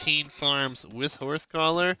 18 farms with horse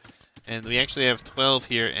collar, and we actually have 12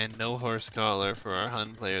 here and no horse collar for our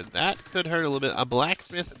Hun player. That could hurt a little bit. A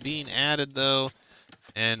blacksmith being added though,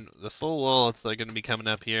 and the full wall it's going to be coming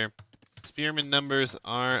up here. Spearman numbers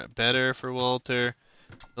are better for Walter.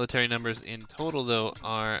 Military numbers in total though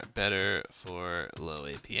are better for low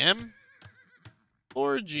APM.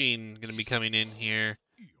 Forging going to be coming in here.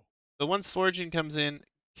 So once forging comes in,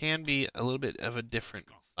 can be a little bit of a different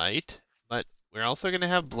fight, but we're also going to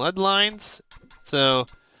have bloodlines, so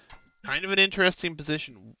kind of an interesting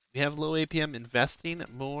position. We have low APM investing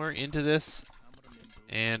more into this,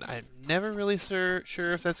 and I'm never really sure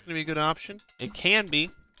if that's going to be a good option. It can be,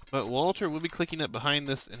 but Walter will be clicking up behind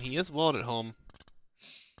this, and he is walled at home.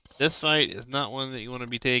 This fight is not one that you want to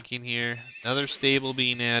be taking here. Another stable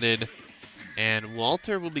being added, and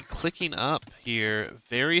Walter will be clicking up here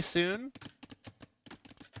very soon.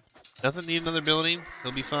 Doesn't need another building.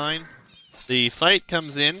 He'll be fine. The fight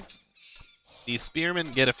comes in. The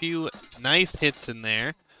spearmen get a few nice hits in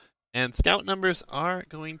there. And scout numbers are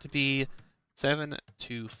going to be 7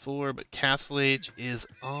 to 4, but Castle Age is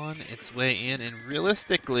on its way in. And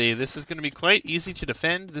realistically, this is going to be quite easy to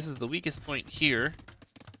defend. This is the weakest point here.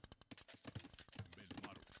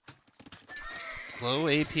 Low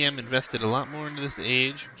APM invested a lot more into this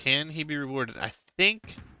age. Can he be rewarded? I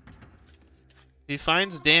think if he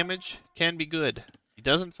finds damage, can be good. If he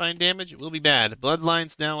doesn't find damage, it will be bad.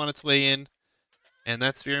 Bloodline's now on its way in, and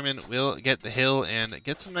that spearman will get the hill and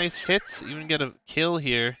get some nice hits, even get a kill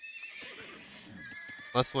here.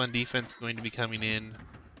 +1 defense going to be coming in.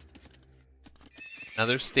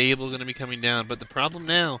 Another stable going to be coming down, but the problem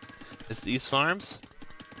now is these farms,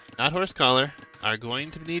 not horse collar, are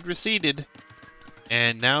going to need reseeded.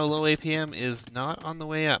 And now low APM is not on the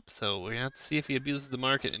way up, so we're going to have to see if he abuses the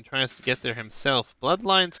market and tries to get there himself.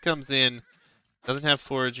 Bloodlines comes in, doesn't have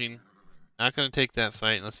foraging, not going to take that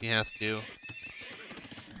fight unless he has to.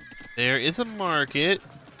 There is a market,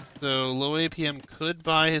 so low APM could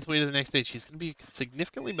buy his way to the next stage. He's going to be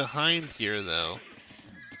significantly behind here though,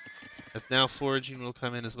 as now foraging will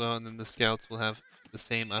come in as well, and then the scouts will have the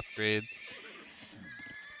same upgrades.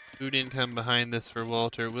 Food income behind this for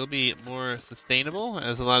Walter will be more sustainable,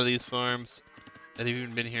 as a lot of these farms that have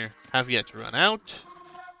even been here have yet to run out.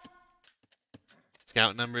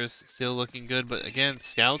 Scout numbers still looking good, but again,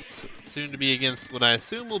 scouts soon to be against what I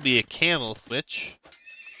assume will be a camel switch.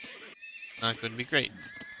 Not going to be great.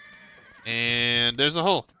 And there's a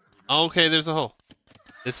hole. Okay, there's a hole.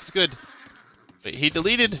 This is good. Wait, he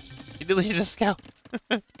deleted a scout.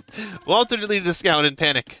 Walter deleted a scout in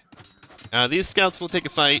panic. These scouts will take a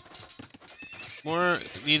fight. More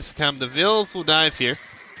needs to come. The Vills will dive here.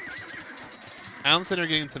 Townsend are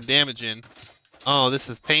getting some damage in. Oh, this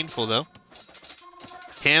is painful though.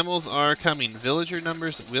 Camels are coming. Villager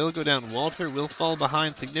numbers will go down. Walter will fall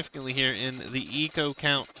behind significantly here in the eco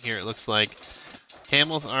count here, it looks like.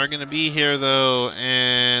 Camels are going to be here though,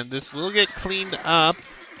 and this will get cleaned up.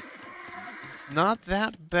 It's not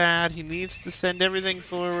that bad. He needs to send everything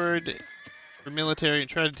forward for military and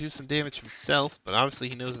try to do some damage himself, but obviously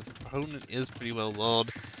he knows his opponent is pretty well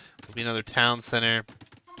walled. Will be another town center.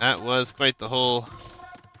 That was quite the hole.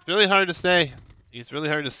 It's really hard to say. It's really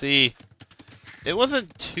hard to see. It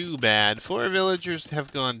wasn't too bad. 4 villagers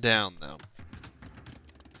have gone down though.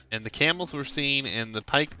 And the camels we're seeing and the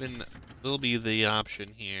pikemen will be the option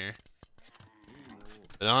here.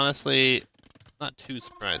 But honestly, not too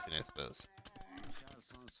surprising, I suppose.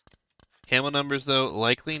 Camel numbers, though,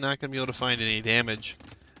 likely not going to be able to find any damage.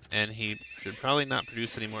 And he should probably not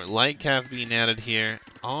produce anymore. Light cav being added here.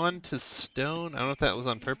 On to stone. I don't know if that was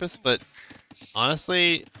on purpose, but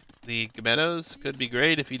honestly, the Gebettos could be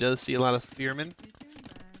great if he does see a lot of spearmen.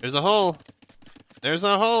 There's a hole. There's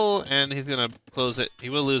a hole, and he's going to close it. He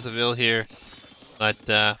will lose a Vil here,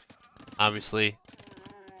 but obviously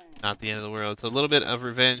not the end of the world. So a little bit of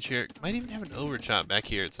revenge here. Might even have an overchop back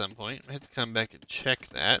here at some point. I have to come back and check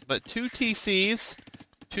that. But 2 TCs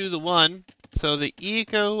to the 1. So the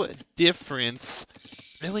eco difference,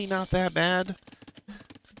 really not that bad.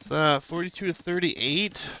 It's 42 to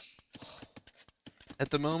 38.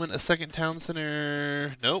 At the moment, a second town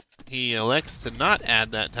center. Nope. He elects to not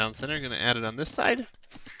add that town center. Going to add it on this side.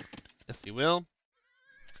 Yes, he will.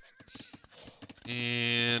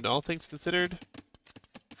 And all things considered,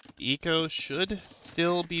 eco should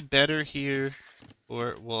still be better here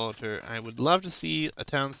for Walter. I would love to see a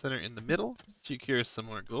town center in the middle, secure some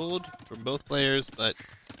more gold from both players, but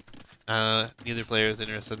neither player is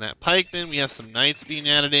interested in that. Pikemen, we have some knights being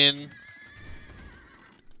added in.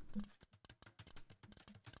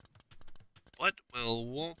 What will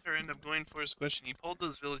Walter end up going for is the question. He pulled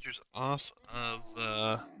those villagers off of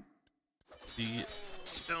the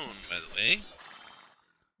stone, by the way.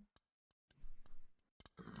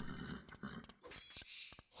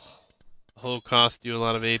 The whole cost you a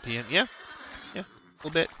lot of APM. Yeah, a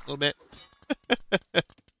little bit.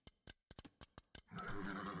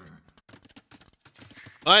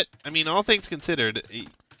 But, I mean, all things considered,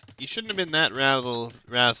 you shouldn't have been that rattled,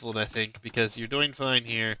 I think, because you're doing fine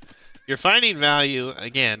here. You're finding value,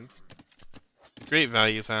 again. Great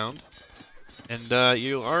value found. And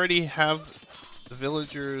you already have the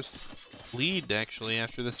villagers lead, actually,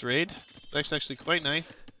 after this raid. That's actually quite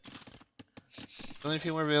nice. Only a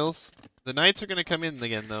few more vills. The knights are going to come in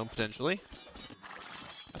again, though, potentially.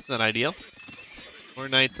 That's not ideal. More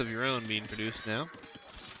knights of your own being produced now.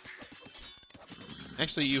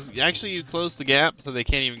 Actually, you closed the gap so they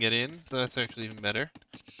can't even get in, so that's actually even better.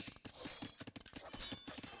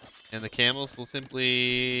 And the camels will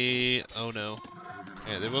simply... oh no.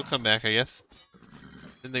 Yeah, they will come back, I guess.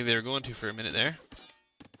 Didn't think they were going to for a minute there.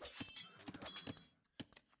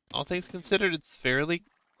 All things considered, it's fairly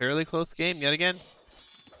close game yet again.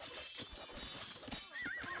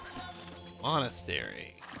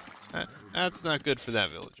 Monastery. That's not good for that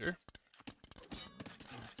villager.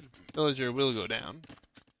 Villager will go down.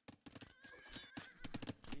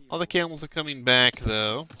 All the camels are coming back,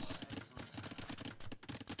 though.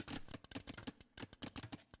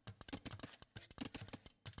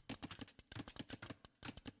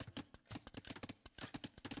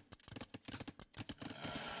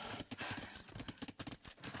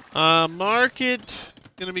 Market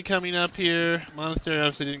gonna be coming up here. Monastery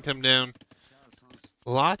obviously didn't come down.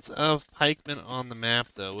 Lots of pikemen on the map,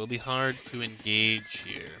 though. Will be hard to engage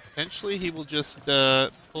here. Potentially he will just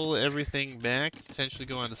pull everything back. Potentially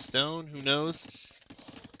go on to stone. Who knows?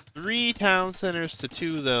 3 town centers to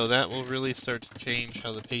 2, though. That will really start to change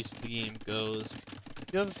how the pace of the game goes.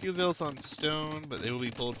 You have a few vills on stone, but they will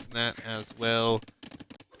be pulled from that as well.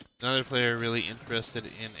 Another player really interested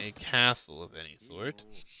in a castle of any sort.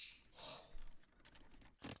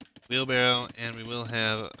 Wheelbarrow, and we will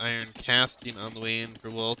have iron casting on the way in for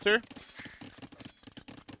Walter.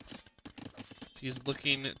 He's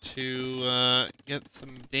looking to get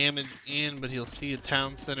some damage in, but he'll see a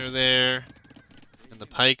town center there. And the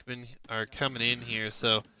pikemen are coming in here,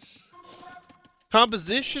 so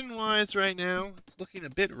composition-wise right now, it's looking a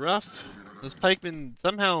bit rough. Those pikemen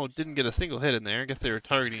somehow didn't get a single hit in there. I guess they were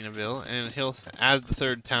targeting a vill, and he'll add the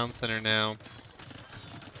 3rd town center now.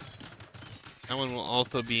 That one will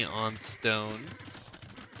also be on stone,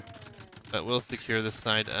 but we'll secure this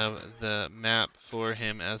side of the map for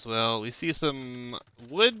him as well. We see some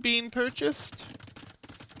wood being purchased.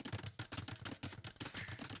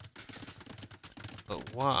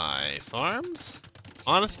 But why? Farms?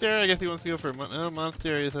 Monastery? I guess he wants to go for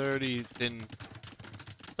monastery has already been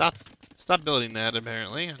Stop building that,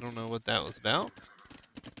 apparently. I don't know what that was about.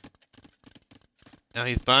 Now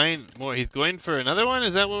he's buying more. He's going for another one?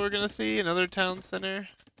 Is that what we're going to see? Another town center?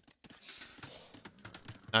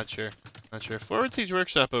 Not sure. Not sure. Forward Siege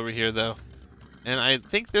Workshop over here, though. And I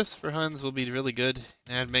think this for Huns will be really good.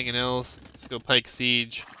 Add mangonels. Let's go Pike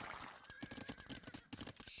Siege.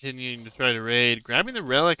 Continuing to try to raid. Grabbing the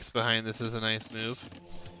relics behind this is a nice move.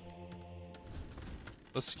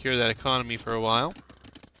 We'll secure that economy for a while.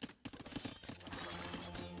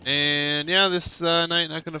 And yeah, this knight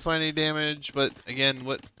not going to find any damage, but again,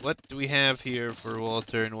 what do we have here for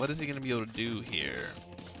Walter, and what is he going to be able to do here?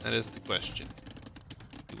 That is the question.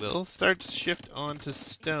 We will start to shift on to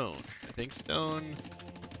stone. I think stone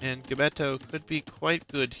and Gabetto could be quite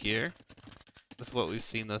good here with what we've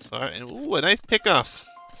seen thus far. And ooh, a nice pickoff.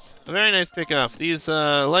 A very nice pickoff. These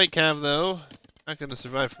light cav, though, not going to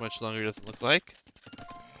survive for much longer, doesn't look like.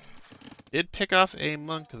 Did pick off a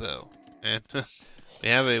monk, though. And we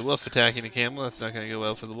have a wolf attacking a camel. That's not going to go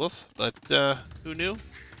well for the wolf, but who knew?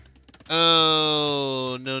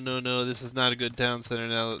 Oh, no. This is not a good town center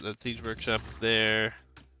now that the siege workshop is there.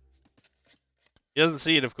 He doesn't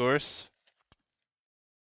see it, of course.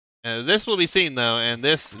 This will be seen, though, and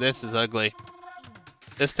this is ugly.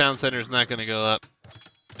 This town center is not going to go up.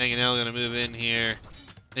 Mangonel going to move in here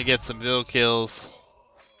and get some vill kills.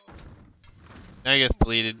 That gets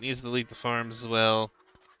deleted. Needs to delete the farms as well.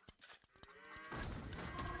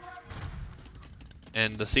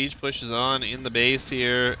 And the siege pushes on in the base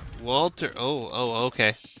here. Walter, oh,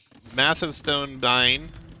 okay. Massive stone dying.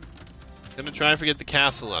 Gonna try and forget the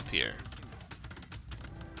castle up here.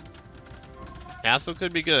 Castle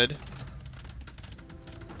could be good.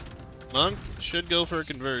 Monk should go for a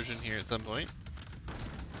conversion here at some point.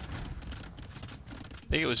 I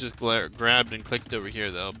think it was just grabbed and clicked over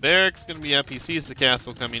here though. Barracks gonna be up. He sees the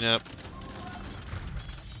castle coming up.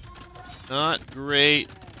 Not great.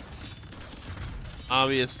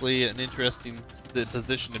 Obviously an interesting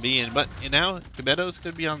position to be in, but now Gebettos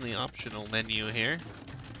could be on the optional menu here.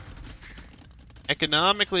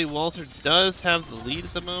 Economically, Walter does have the lead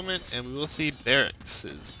at the moment, and we will see barracks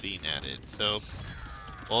is being added. So,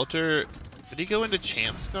 Walter, could he go into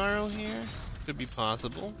Champscarl here? Could be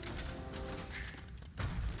possible.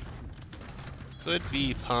 Could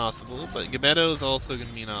be possible, but Gebetto is also going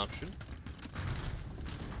to be an option.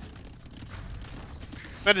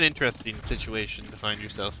 Quite an interesting situation to find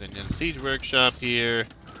yourself in. A siege workshop here.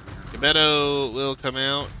 Gebetto will come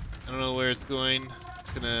out. I don't know where it's going.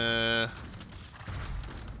 It's gonna...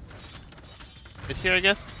 It's here, I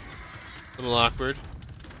guess. A little awkward.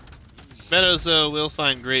 Gebettos, though, will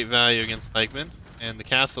find great value against pikemen, and the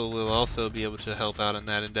castle will also be able to help out in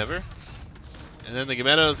that endeavor. And then the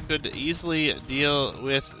Gebettos could easily deal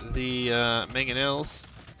with the mangonels.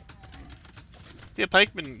 See a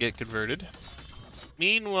pikeman get converted.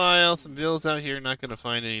 Meanwhile, some villas out here not going to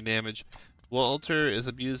find any damage. Walter is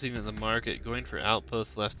abusing the market, going for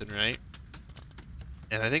outposts left and right.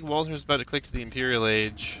 And I think Walter's about to click to the Imperial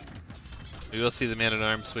Age. We will see the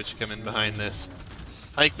man-at-arms switch come in behind this.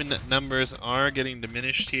 Pikeman numbers are getting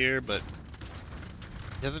diminished here, but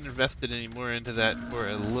he hasn't invested any more into that for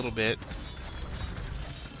a little bit.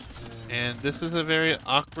 And this is a very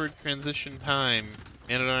awkward transition time.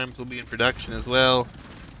 Man-at-arms will be in production as well.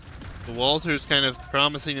 So Walter's kind of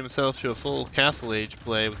promising himself to a full Castle Age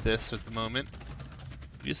play with this at the moment.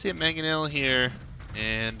 You see a mangonel here,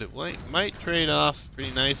 and it might trade off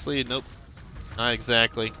pretty nicely. Nope, not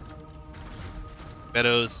exactly.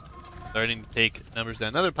 Gebettos starting to take numbers down.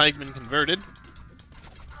 Another pikeman converted.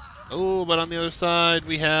 Oh, but on the other side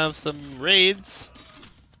we have some raids.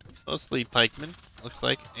 Mostly pikemen, looks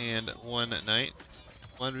like, and one knight.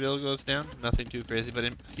 One vill goes down, nothing too crazy, but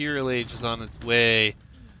Imperial Age is on its way.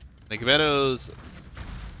 The Gebettos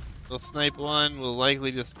will snipe one, will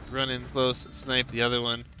likely just run in close, snipe the other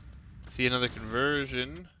one. See another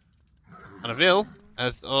conversion on a vill.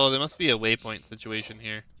 Oh, there must be a waypoint situation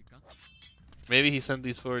here. Maybe he sent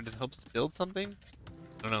these forward in hopes to build something?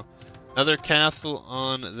 I don't know. Another castle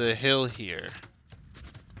on the hill here.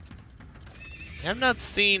 I have not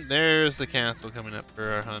seen... There's the castle coming up for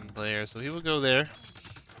our Hun player, so he will go there.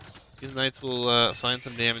 These knights will find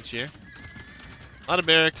some damage here. A lot of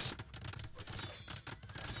barracks.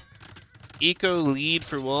 Eco lead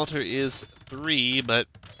for Walter is 3, but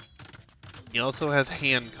he also has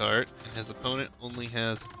handcart, and his opponent only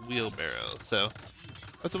has wheelbarrow. So,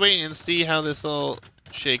 we'll have to wait and see how this all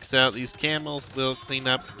shakes out. These camels will clean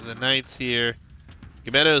up the knights here.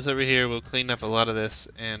 Gebettos over here will clean up a lot of this,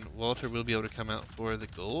 and Walter will be able to come out for the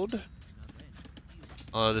gold.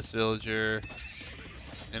 All of this villager,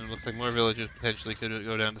 and it looks like more villagers potentially could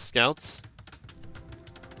go down to scouts.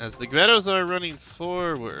 As the Gebettos are running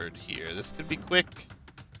forward here, this could be quick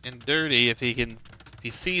and dirty if he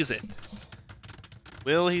sees it.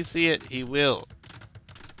 Will he see it? He will.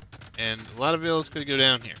 And a lot of villas could go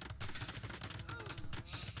down here.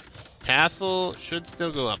 Castle should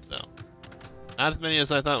still go up though. Not as many as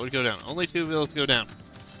I thought would go down. Only 2 villas go down.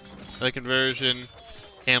 The conversion,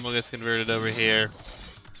 camel gets converted over here.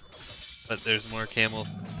 But there's more camel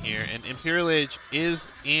here. And Imperial Age is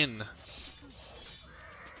in.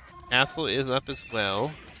 Castle is up as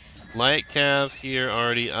well. Light Cav here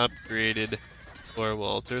already upgraded for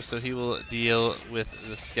Walter, so he will deal with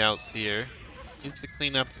the scouts here. Needs to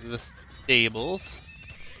clean up the stables.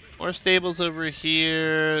 More stables over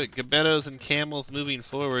here. Gebettos and camels moving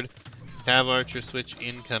forward. Cav archer switch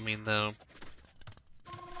incoming though.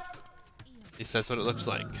 At least that's what it looks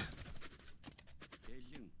like.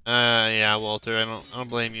 Yeah, Walter, I don't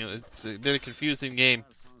blame you. It's a bit of a confusing game.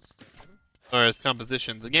 As far as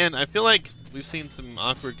compositions. Again, I feel like we've seen some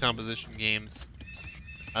awkward composition games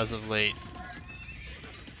as of late.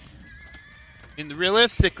 And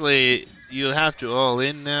realistically, you have to all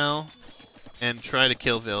in now and try to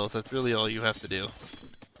kill vills. That's really all you have to do.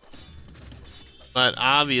 But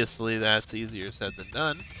obviously that's easier said than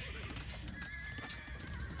done.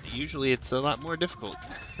 Usually it's a lot more difficult.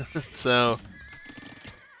 So,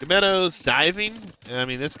 Gebettos diving. I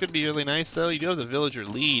mean, this could be really nice though. You do have the villager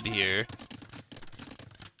lead here.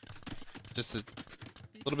 Just a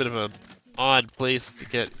little bit of a odd place to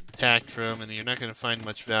get attacked from, and you're not going to find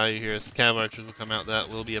much value here. As cav archers will come out, that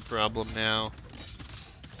will be a problem now.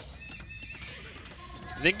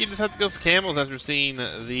 I think you just have to go for camels after seeing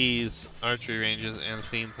these archery ranges and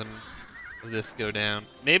seeing some of this go down.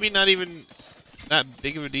 Maybe not even that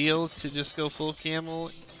big of a deal to just go full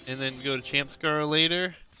camel and then go to Champ Scar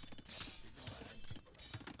later.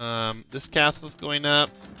 This castle's going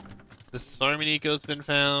up. This farming eco's been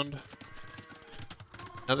found.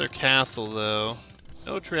 Another castle though.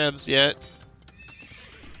 No trebs yet.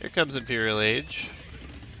 Here comes Imperial Age.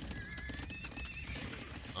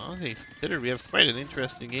 Oh, they considered we have quite an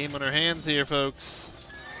interesting game on our hands here, folks.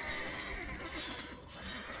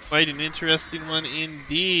 Quite an interesting one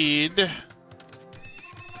indeed.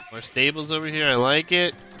 More stables over here, I like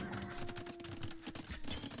it.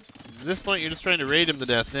 At this point, you're just trying to raid him to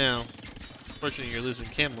death now. Unfortunately, you're losing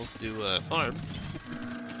camels to farm.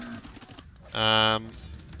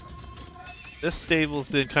 This stable's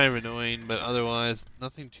been kind of annoying, but otherwise,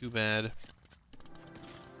 nothing too bad.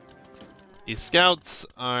 These scouts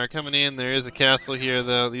are coming in. There is a castle here,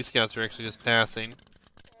 though. These scouts are actually just passing.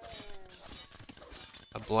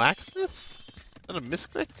 A blacksmith? Is that a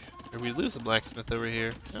misclick? Or we lose a blacksmith over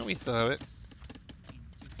here? No, we still have it.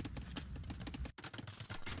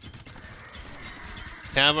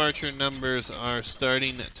 Cav archer numbers are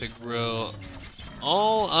starting to grow.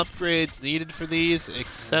 All upgrades needed for these,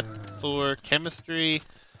 except for chemistry.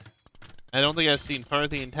 I don't think I've seen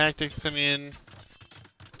Parthian tactics come in.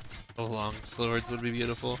 Oh, long swords would be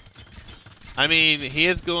beautiful. I mean, he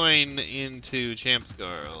is going into Champ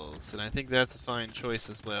Scarls, and I think that's a fine choice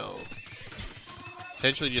as well.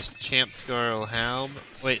 Potentially just Champ Scarl Halb.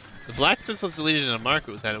 Wait, the blacksmith was deleted and a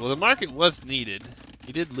market was added. Well, the market was needed.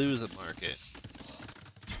 He did lose a market.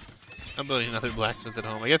 I'm building another blacksmith at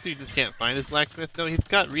home. I guess you just can't find his blacksmith. No, he's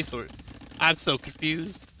got resource. I'm so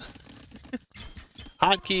confused.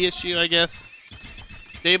 Hotkey issue, I guess.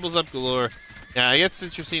 Stables up galore. Yeah, I guess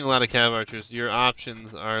since you're seeing a lot of cav archers, your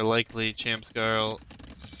options are likely Champ Scarl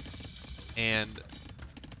and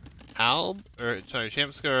Halb, or sorry,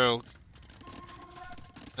 Champ Scarl.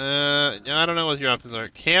 I don't know what your options are.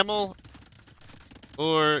 Camel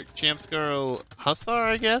or Champ Scarl Hussar,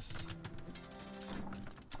 I guess.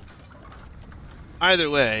 Either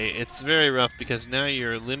way, it's very rough because now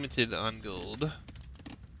you're limited on gold.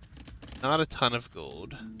 Not a ton of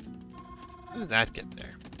gold. How did that get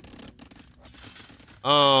there?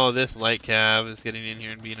 Oh, this light cav is getting in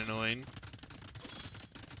here and being annoying.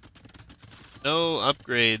 No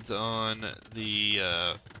upgrades on the,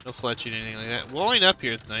 no fletching, anything like that. Walling up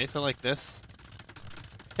here is nice, I like this.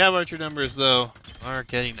 Cav archer numbers, though, are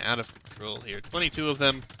getting out of control here. 22 of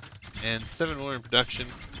them, and 7 more in production.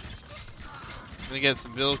 Gonna get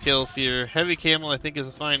some bill kills here. Heavy camel, I think, is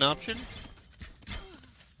a fine option.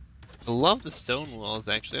 I love the stone walls,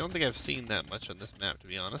 actually. I don't think I've seen that much on this map, to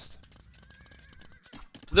be honest.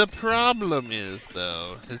 The problem is,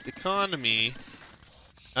 though, his economy.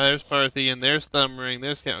 There's Parthian, there's Thumbring,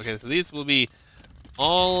 there's... Okay, so these will be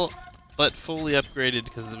all but fully upgraded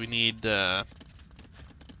because we need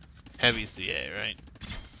heavy CA, right?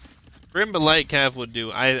 Farimba Light Cav would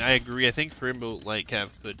do. I agree. I think Farimba Light Cav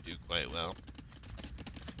could do quite well.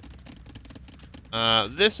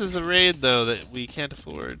 This is a raid, though, that we can't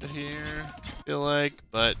afford here, I feel like,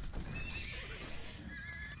 but...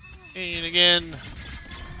 And again...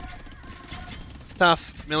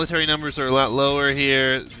 Tough. Military numbers are a lot lower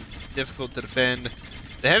here. Difficult to defend.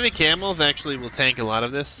 The heavy camels actually will tank a lot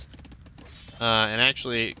of this. And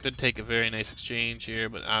actually it could take a very nice exchange here,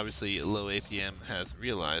 but obviously low APM has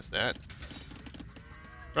realized that.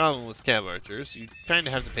 Problem with cav archers, you kind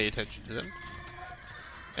of have to pay attention to them.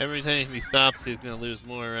 Every time he stops, he's going to lose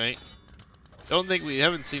more, right? Don't think we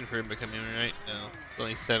haven't seen Farimba come in, right? No. It's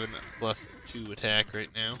only 7 plus 2 attack right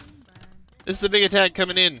now. This is a big attack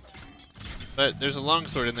coming in. But there's a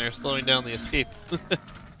longsword in there slowing down the escape.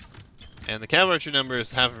 And the cav archer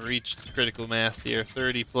numbers haven't reached critical mass here,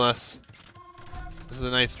 30 plus. This is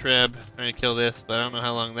a nice treb, trying to kill this, but I don't know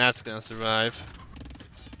how long that's going to survive.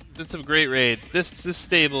 Did some great raids. This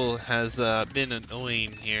stable has been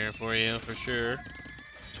annoying here for you, for sure.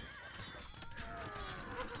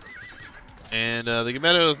 And the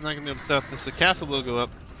Gebetto is not going to be able to stop this. The castle will go up.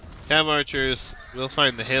 Cav archers will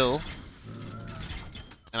find the hill.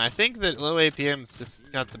 And I think that low APM's just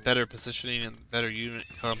got the better positioning and better unit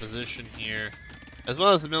composition here. As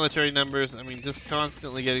well as the military numbers. I mean, just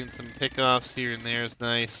constantly getting some pickoffs here and there is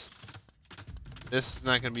nice. This is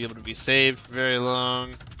not going to be able to be saved for very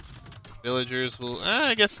long. Villagers will...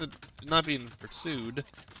 I guess it's not being pursued.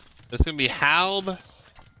 It's going to be Halb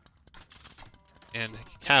and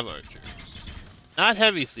cav archers. Not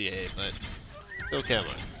heavy CA, but still cav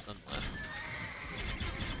archers.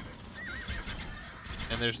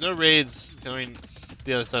 And there's no raids going to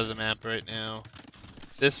the other side of the map right now.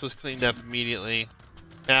 This was cleaned up immediately.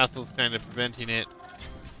 Castle's kind of preventing it.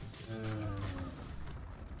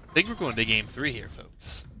 I think we're going to game 3 here,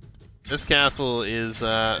 folks. This castle is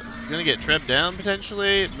going to get trebbed down,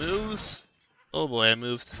 potentially. It moves. Oh boy, I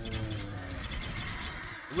moved.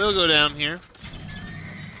 It will go down here.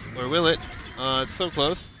 Or will it? It's so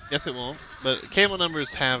close. Guess it won't. But camo numbers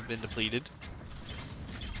have been depleted.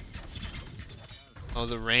 Oh,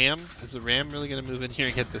 the ram? Is the ram really going to move in here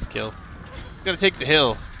and get this kill? He's going to take the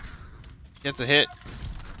hill. Gets a hit.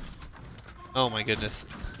 Oh my goodness.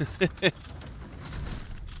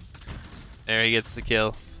 There, he gets the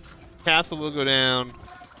kill. Castle will go down.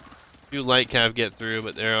 Few light cav get through,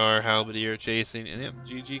 but there are halberdier chasing. And yep,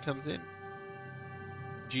 GG comes in.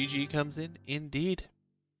 GG comes in, indeed.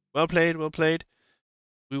 Well played, well played.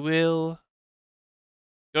 We will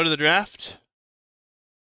go to the draft.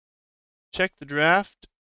 Check the draft.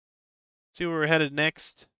 See where we're headed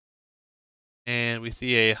next. And we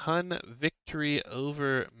see a Hun victory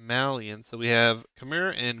over Malian. So we have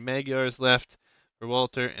Khmer and Magyars left for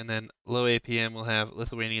Walter, and then low APM will have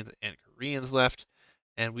Lithuanians and Koreans left.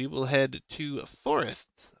 And we will head to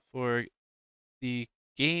Forests for the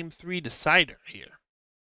Game 3 decider here.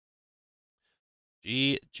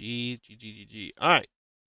 G. Alright.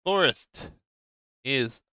 Forest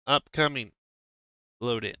is upcoming.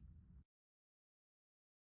 Load in.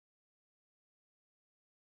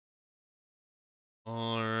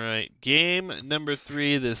 Alright, game number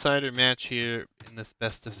 3, the decider match here in this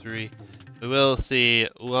best of 3. We will see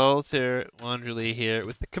WalterWanderley here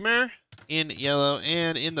with the Khmer in yellow,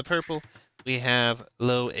 and in the purple we have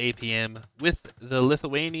low APM with the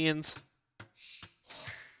Lithuanians.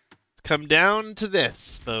 It's come down to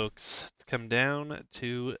this, folks. It's come down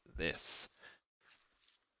to this.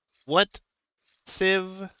 What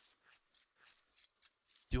civ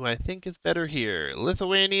do I think is better here?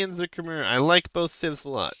 Lithuanians or Khmer? I like both civs a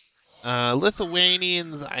lot.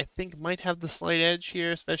 Lithuanians, I think, might have the slight edge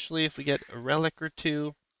here, especially if we get a relic or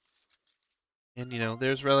two. And, you know,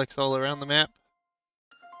 there's relics all around the map.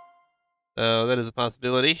 So that is a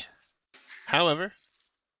possibility. However,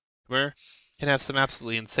 Khmer can have some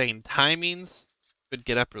absolutely insane timings. Could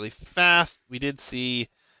get up really fast. We did see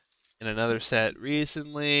in another set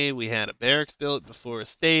recently, we had a barracks built before a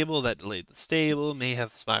stable. That delayed the stable. May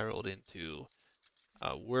have spiraled into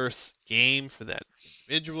a worse game for that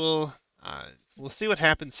individual. We'll see what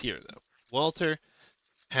happens here, though. Walter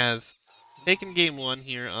has taken game 1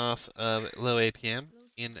 here off of low APM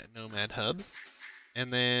in Nomad Hubs.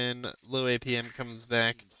 And then low APM comes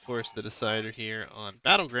back to force the decider here on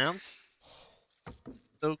Battlegrounds.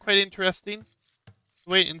 So quite interesting.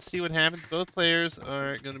 Wait and see what happens. Both players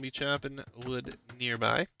are going to be chopping wood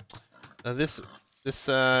nearby. This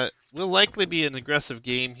will likely be an aggressive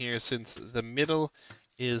game here, since the middle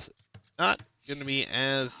is not going to be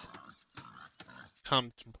as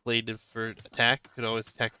contemplative for attack. Could always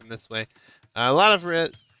attack from this way. A lot of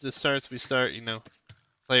the starts we start, you know,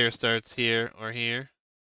 player starts here or here,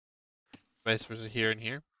 vice versa here and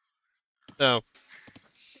here. So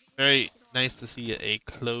very nice to see a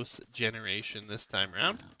close generation this time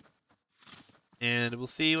around. And we'll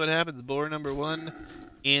see what happens. Boar number 1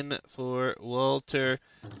 in for Walter.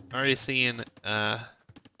 Already seeing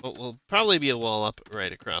what will probably be a wall up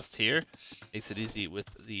right across here. Makes it easy with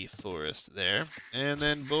the forest there. And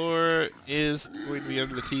then Boar is going to be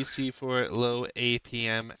under the TC for low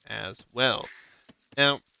APM as well.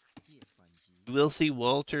 Now, we will see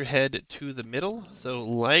Walter head to the middle, so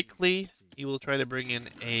likely he will try to bring in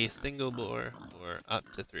a single boar or up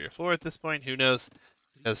to 3 or 4 at this point. Who knows?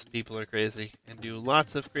 Because people are crazy and do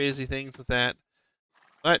lots of crazy things with that.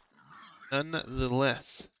 But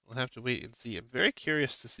nonetheless, we'll have to wait and see. I'm very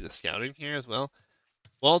curious to see the scouting here as well.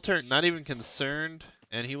 Walter, not even concerned,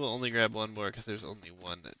 and he will only grab 1 more because there's only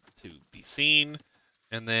 1 to be seen.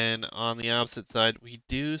 And then on the opposite side, we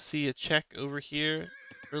do see a check over here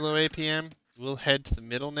for low APM. We'll head to the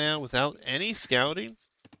middle now without any scouting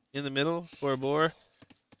in the middle for a boar.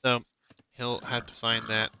 So he'll have to find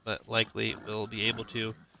that, but likely will be able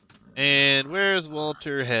to. And where's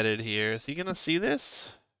Walter headed here? Is he going to see this?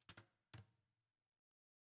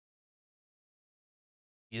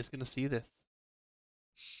 He is going to see this.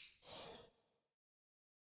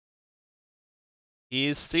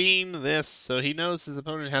 He's seen this, so he knows his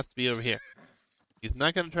opponent has to be over here. He's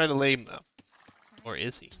not going to try to lame, though. Or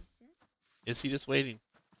is he? Is he just waiting?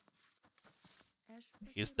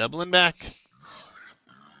 He's doubling back.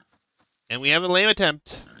 And we have a lame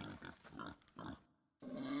attempt.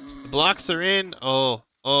 The blocks are in. Oh,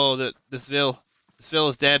 this Vil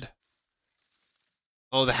is dead.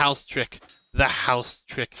 Oh, the house trick. The house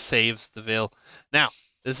trick saves the Ville. Now,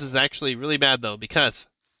 this is actually really bad though, because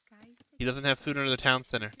he doesn't have food under the town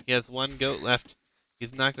center. He has one goat left.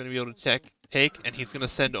 He's not going to be able to take, and he's going to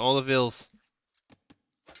send all the Villes.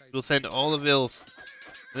 He'll send all the Villes.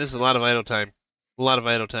 And this is a lot of idle time. A lot of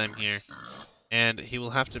idle time here. And he will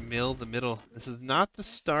have to mill the middle. This is not the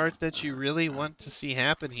start that you really want to see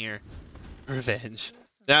happen here. Revenge.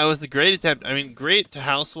 That was a great attempt. I mean, great to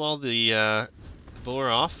house wall the boar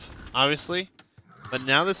off, obviously. But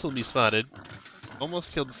now this will be spotted.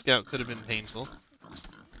 Almost killed the scout, could have been painful.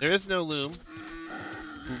 There is no loom.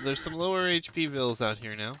 There's some lower HP vills out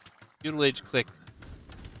here now. Feudal Age click.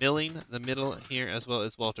 Milling the middle here as well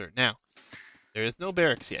as Walter. Now, there is no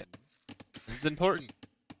barracks yet. This is important.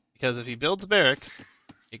 Because if he builds barracks,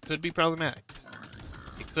 it could be problematic.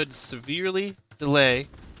 It could severely delay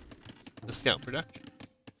the scout production.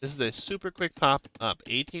 This is a super quick pop up.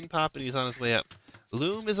 18 pop and he's on his way up.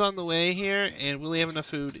 Loom is on the way here, and will he have enough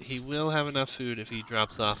food? He will have enough food if he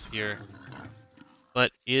drops off here.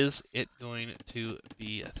 But is it going to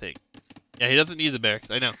be a thing? Yeah, he doesn't need the barracks.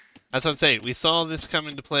 I know. That's what I'm saying. We saw this come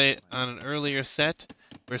into play on an earlier set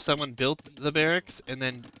where someone built the barracks and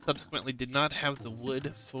then subsequently did not have the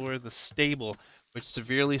wood for the stable, which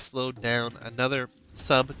severely slowed down another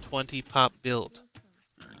sub 20 pop build.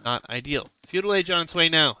 Not ideal. Feudal Age on its way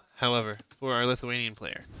now, however, for our Lithuanian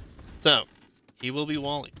player. So, he will be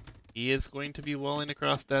walling. He is going to be walling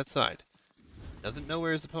across that side. Doesn't know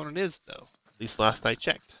where his opponent is, though. At least last I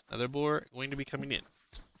checked. Another boar going to be coming in.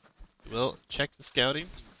 We'll check the scouting.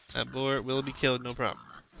 That boar will be killed, no problem.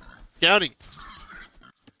 Scouting!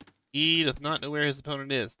 He does not know where his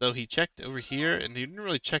opponent is, though he checked over here, and he didn't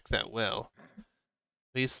really check that well.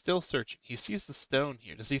 But he's still searching. He sees the stone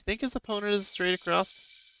here. Does he think his opponent is straight across?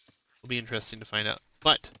 Will be interesting to find out.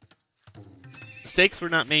 But mistakes were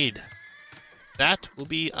not made. That will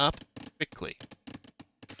be up quickly.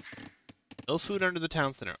 No food under the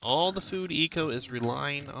town center. All the food eco is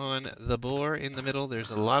relying on the boar in the middle. There's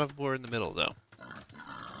a lot of boar in the middle, though.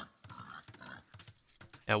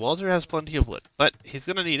 Yeah, Walter has plenty of wood, but he's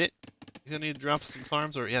going to need it. He's going to need to drop some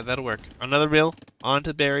farms, or yeah, that'll work. Another bill,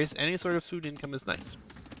 onto berries. Any sort of food income is nice.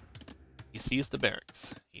 He sees the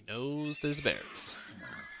barracks. He knows there's barracks.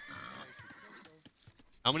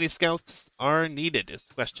 How many scouts are needed is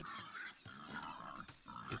the question.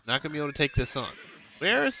 He's not going to be able to take this on.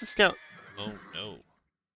 Where is the scout? Oh, no.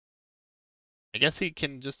 I guess he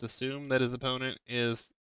can just assume that his opponent is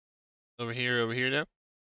over here now.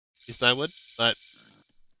 East I would, but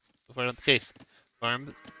so far not the case.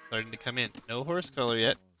 Farm starting to come in. No horse color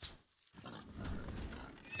yet.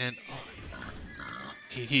 And oh,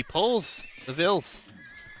 he pulls the vills.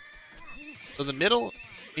 So the middle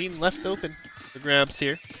being left open for grabs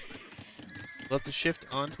here. We'll have to shift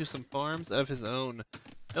onto some farms of his own.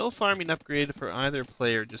 No farming upgrade for either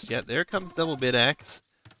player just yet. There comes double bid axe.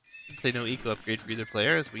 I'd say no eco upgrade for either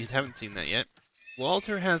player, as we haven't seen that yet.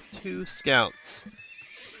 Walter has 2 scouts.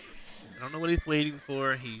 I don't know what he's waiting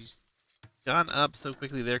for. He's gone up so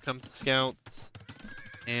quickly. There comes the scouts.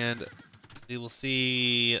 And we will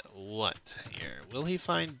see what here. Will he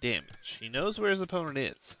find damage? He knows where his opponent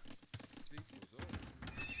is.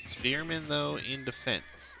 Spearman, though, in defense.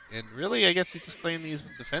 And really, I guess he's just playing these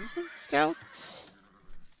with defensive scouts?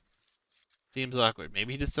 Seems awkward.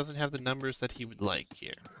 Maybe he just doesn't have the numbers that he would like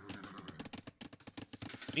here.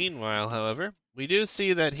 Meanwhile, however, we do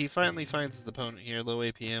see that he finally finds his opponent here, low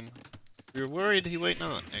APM. We were worried he might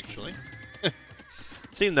not, actually.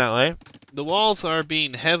 Seemed that way. The walls are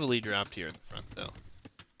being heavily dropped here in the front, though.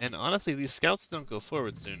 And honestly, these scouts don't go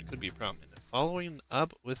forward soon. It could be a problem. Following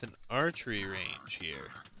up with an archery range here.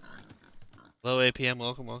 Low APM,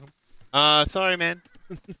 welcome, welcome. Sorry, man.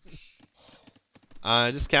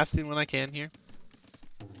 Just casting when I can here.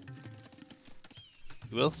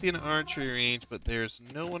 You will see an archery range, but there's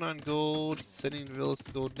no one on gold. Sending the villas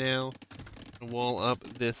to gold now. And wall up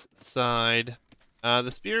this side.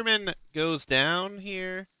 The spearman goes down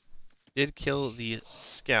here. Did kill the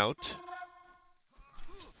scout.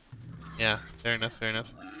 Yeah, fair enough, fair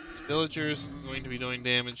enough. Villagers going to be doing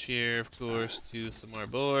damage here, of course, to some more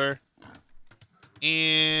boar.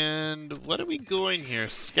 And what are we going here?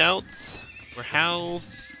 Scouts? We're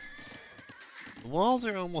housed. The walls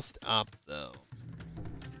are almost up, though.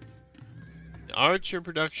 The archer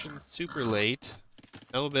production super late.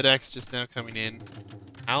 Double bit X just now coming in.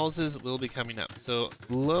 Houses will be coming up. So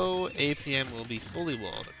low APM will be fully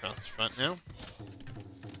walled across the front now.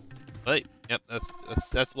 But yep,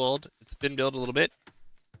 that's walled. It's been built a little bit.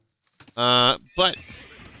 But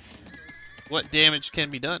what damage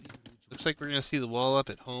can be done? Looks like we're gonna see the wall up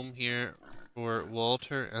at home here for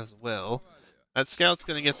Walter as well. That scout's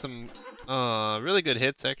gonna get some Really good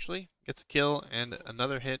hits, actually. Gets a kill and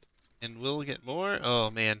another hit. And will get more. Oh,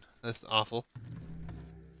 man. That's awful.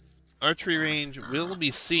 Archery range will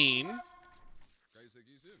be seen.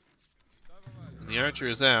 And the archer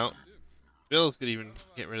is out. Bills could even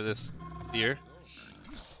get rid of this deer.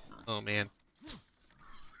 Oh, man.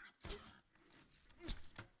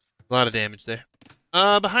 A lot of damage there.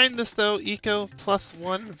 Behind this, though, Eco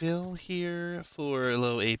 +1 Vil here for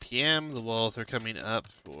low APM. The walls are coming up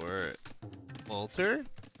for Walter.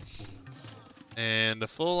 And a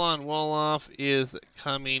full-on wall-off is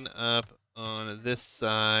coming up on this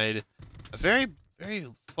side. A very, very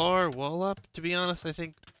far wall-up, to be honest. I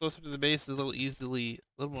think closer to the base is a little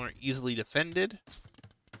more easily defended.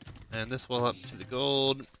 And this wall-up to the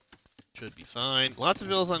gold should be fine. Lots of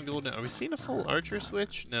vills on gold now. Are we seeing a full archer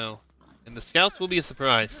switch? No. And the scouts will be a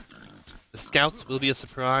surprise. The scouts will be a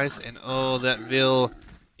surprise, and oh, that vil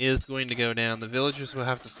is going to go down. The villagers will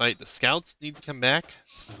have to fight. The scouts need to come back.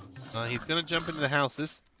 He's going to jump into the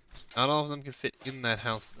houses. Not all of them can fit in that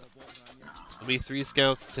house, though. It'll be 3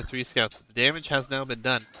 scouts to 3 scouts. But the damage has now been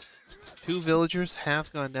done. 2 villagers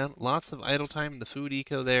have gone down. Lots of idle time. The food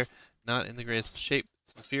eco there, not in the greatest shape.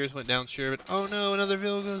 Some spears went down, sure, but oh no, another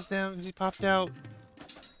vill goes down because he popped out.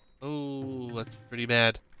 Oh, that's pretty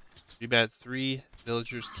bad. Pretty bad. 3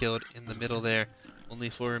 villagers killed in the middle there. Only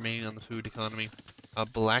 4 remaining on the food economy. A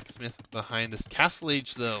blacksmith behind this. Castle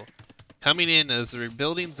Age, though, coming in as the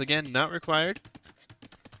rebuildings again not required.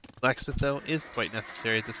 Blacksmith, though, is quite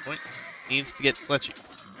necessary at this point. Needs to get fletching.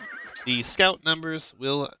 The scout numbers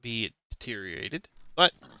will be deteriorated,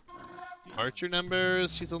 but archer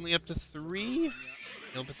numbers, she's only up to 3.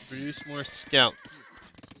 Able to produce more scouts.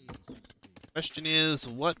 Question is,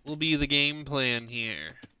 what will be the game plan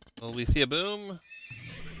here? Will we see a boom?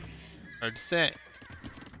 Hard to say.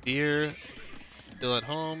 Here, still at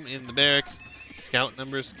home in the barracks. Scout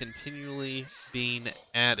numbers continually being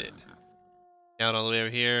added. Scout all the way over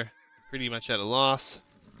here. Pretty much at a loss.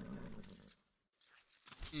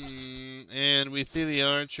 And we see the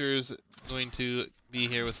archers going to be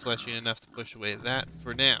here with fleshing enough to push away that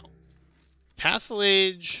for now. Castle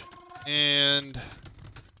Age and,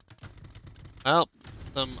 well,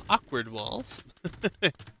 some awkward walls.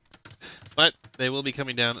 But they will be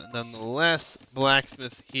coming down nonetheless.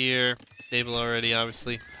 Blacksmith here. Stable already,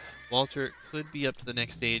 obviously. Walter could be up to the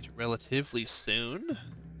next stage relatively soon.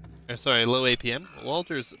 Or sorry, low APM.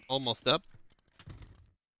 Walter's almost up.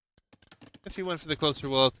 If he went for the closer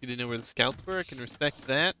walls to get to know where the scouts were, I can respect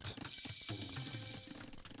that.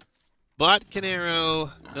 Bot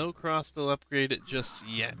Canero, no crossbow upgrade just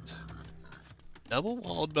yet. Double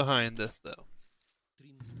walled behind this, though.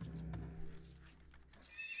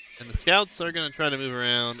 And the scouts are going to try to move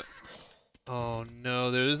around. Oh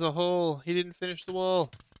no, there's a hole. He didn't finish the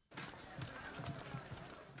wall.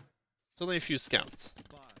 It's only a few scouts.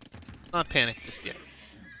 Not panic just yet.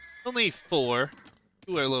 Only 4.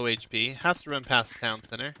 2 are low HP. Has to run past the town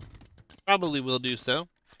center. Probably will do so.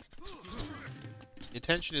 The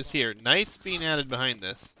attention is here. Knights being added behind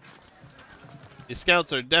this. The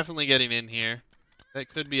scouts are definitely getting in here. That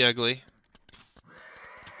could be ugly.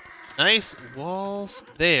 Nice walls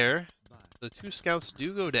there. The 2 scouts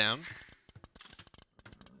do go down.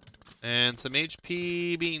 And some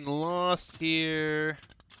HP being lost here.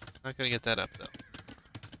 Not going to get that up, though.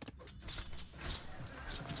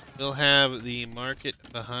 We'll have the market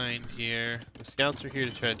behind here. The scouts are here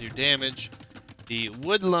to try to do damage. The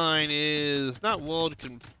wood line is not walled.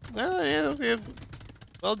 Well, yeah, okay.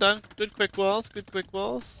 Well done. Good quick walls. Good quick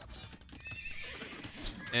walls.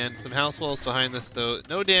 And some house walls behind this, though.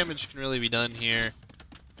 No damage can really be done here.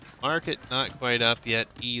 Market not quite up yet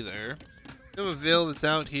either. We have a Vil that's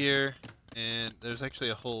out here, and there's actually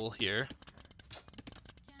a hole here.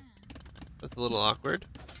 That's a little awkward.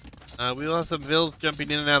 We will have some Vils jumping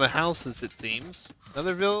in and out of houses, it seems.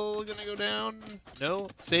 Another Vil gonna go down? No?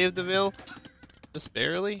 Save the Vil? Just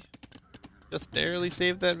barely? Just barely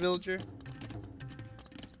saved that villager?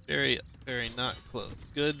 Very, very not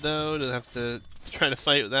close. Good, though, to have to try to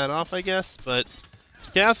fight that off, I guess, but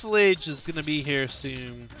Castle Age is gonna be here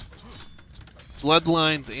soon.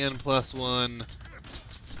 Bloodlines and +1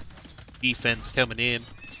 defense coming in.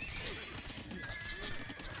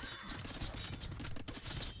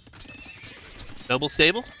 Double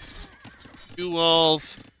stable. 2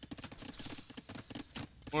 walls.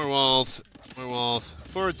 More walls. More walls.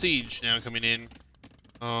 Forward siege now coming in.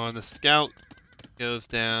 Oh, and the scout goes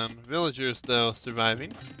down. Villagers, though,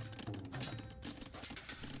 surviving.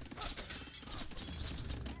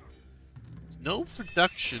 There's no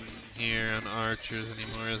production here on archers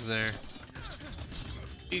anymore, is there?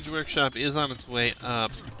 Siege Workshop is on its way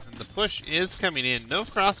up. and the push is coming in. No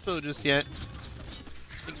crossbow just yet.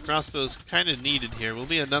 I think crossbow's kind of needed here. Will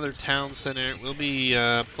be another town center. Will be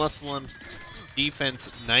 +1 defense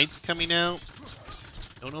knights coming out.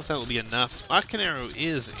 Don't know if that will be enough. Bacanero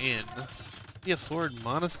is in. Be a forward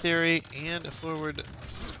monastery and a forward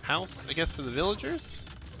house, I guess, for the villagers.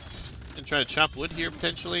 And try to chop wood here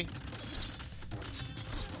potentially.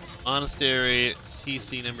 Monastery,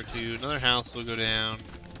 TC number 2. Another house will go down.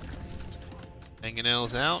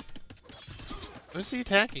 Mangonel's out. What is he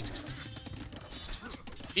attacking?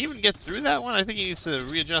 Did he even get through that one? I think he needs to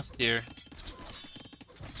readjust here.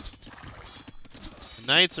 The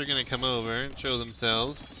knights are going to come over and show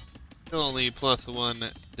themselves. Still only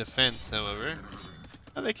 +1 defense, however.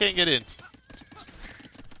 Oh, they can't get in.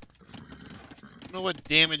 I don't know what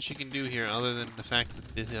damage he can do here other than the fact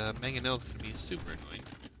that the Mangonel's going to be super annoying.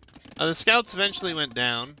 The scouts eventually went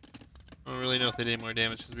down. I don't really know if they did more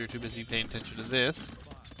damage because we were too busy paying attention to this.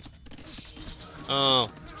 Oh.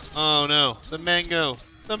 Oh no. The mango.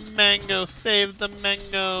 The mango. Save the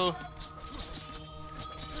mango.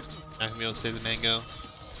 Not gonna be able to save the mango.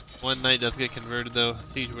 One knight does get converted though.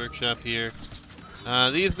 Siege workshop here.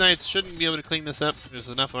 These knights shouldn't be able to clean this up. There's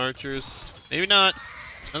enough archers. Maybe not.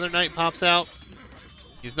 Another knight pops out.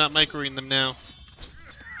 He's not microing them now.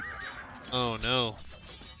 Oh no.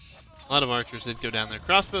 A lot of archers did go down there.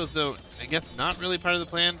 Crossbows though, I guess not really part of the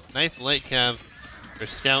plan. Nice light cav or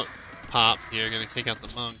scout pop here. Gonna take out the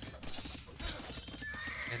monk.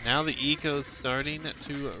 And now the eco's starting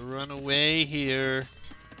to run away here.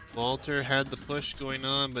 Walter had the push going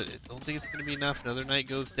on, but I don't think it's going to be enough. Another knight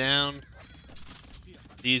goes down.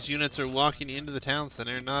 These units are walking into the town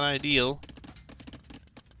center. Not ideal.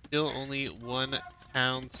 Still only 1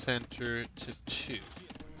 town center to 2.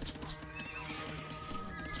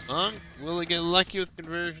 Monk, will it get lucky with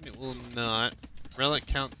conversion? It will not. Relic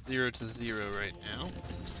counts 0 to 0 right now.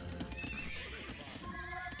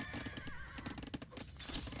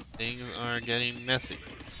 Things are getting messy.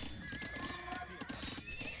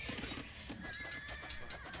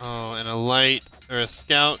 Oh, and a light, or a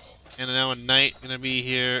scout, and now a knight gonna be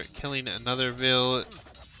here, killing another vill.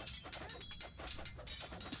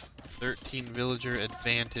 13 villager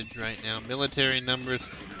advantage right now. Military numbers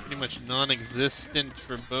pretty much non-existent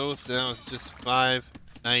for both. Now it's just 5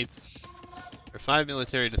 knights, or 5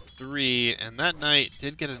 military to 3, and that knight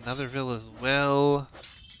did get another vill as well.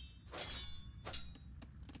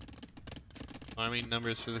 Farming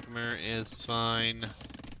numbers for the Khmer is fine.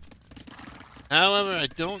 However, I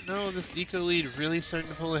don't know, this eco lead really starting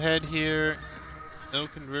to pull ahead here. No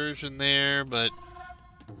conversion there, but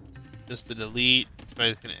just a delete. It's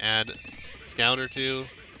probably just going to add a scout or 2.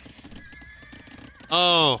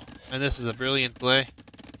 Oh, and this is a brilliant play.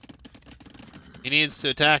 He needs to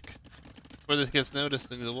attack before this gets noticed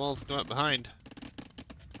and the walls go up behind.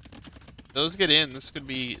 Those get in. This could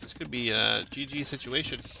be a GG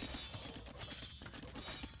situation.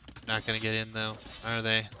 Not gonna get in though, are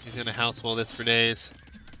they? He's gonna house wall this for days.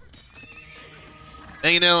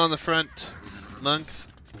 Mangonel on the front. Monks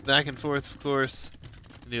back and forth, of course.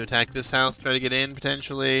 Gonna attack this house, try to get in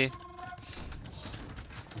potentially.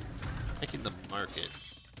 Checking the market.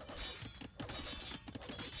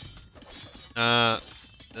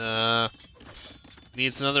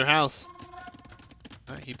 Needs another house.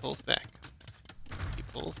 Alright, he pulls back. He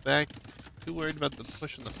pulls back. Too worried about the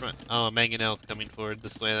push in the front. Oh, Mangonel's coming forward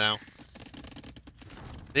this way now.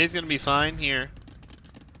 He's gonna be fine here.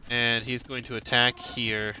 And he's going to attack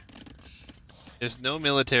here. There's no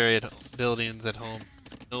military buildings at home.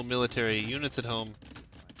 No military units at home.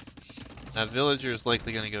 That villager is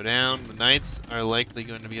likely gonna go down. The knights are likely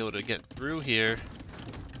going to be able to get through here.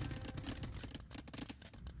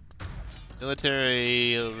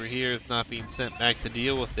 Military over here is not being sent back to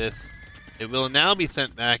deal with this. It will now be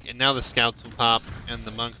sent back, and now the scouts will pop, and the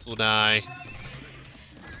monks will die.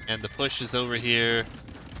 And the push is over here.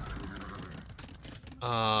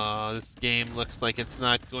 This game looks like it's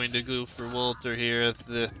not going to go for Walter here, as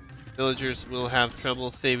the villagers will have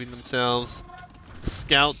trouble saving themselves. The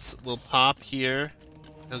scouts will pop here.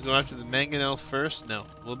 They'll go after the Mangonel first. No,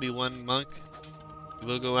 will be 1 monk. He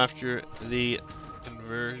will go after the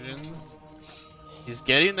conversions. He's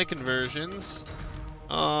getting the conversions.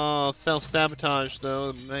 Oh, self-sabotage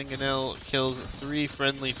though. Mangonel kills 3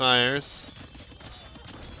 friendly fires.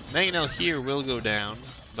 Mangonel here will go down,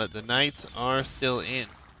 but the knights are still in.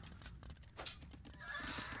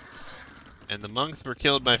 And the monks were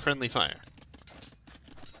killed by friendly fire.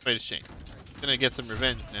 Quite a shame. Gonna get some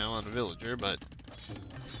revenge now on a villager, but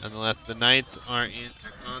nonetheless, the knights are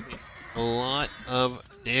causing a lot of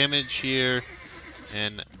damage here,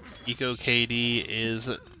 and Eco KD is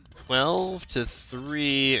 12 to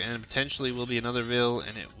 3, and potentially will be another Vil,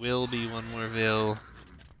 and it will be one more Vil.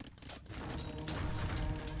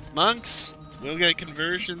 Monks will get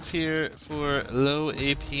conversions here for low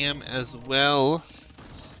APM as well.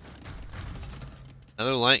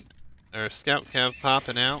 Another light or scout cav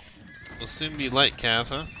popping out. Will soon be light cav,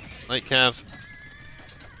 huh? Light cav.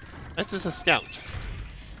 That's just a scout.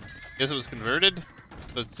 Guess it was converted,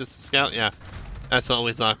 so it's just a scout. Yeah, that's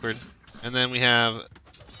always awkward. And then we have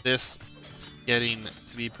this getting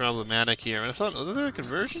to be problematic here. I thought, was there a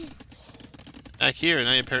conversion back here? And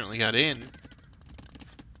I apparently got in.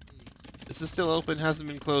 This is still open, hasn't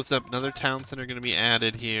been closed up. Another town center going to be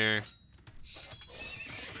added here.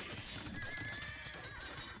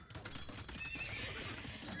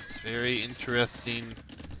 It's very interesting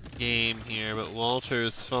game here, but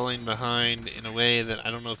Walter's falling behind in a way that I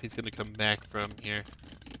don't know if he's going to come back from here.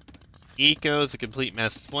 Eco is a complete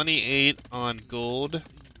mess. 28 on gold,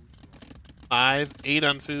 8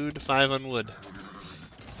 on food, 5 on wood.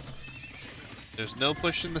 There's no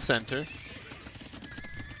push in the center.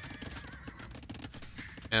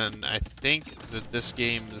 And I think that this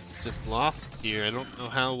game is just lost here. I don't know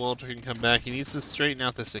how Walter can come back. He needs to straighten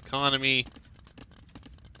out this economy.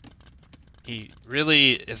 He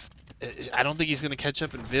really is... I don't think he's going to catch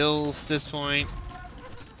up in Vils at this point.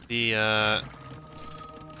 The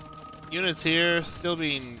units here still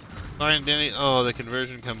being fine. Oh, the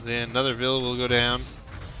conversion comes in. Another Vil will go down.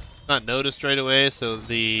 Not noticed right away, so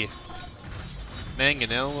the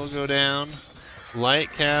Mangonel will go down. Light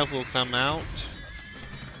Cav will come out.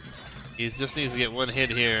 He just needs to get one hit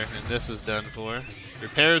here, and this is done for.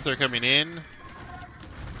 Repairs are coming in.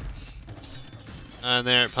 And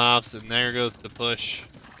there it pops, and there goes the push.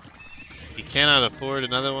 He cannot afford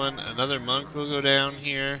another one. Another monk will go down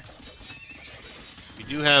here. We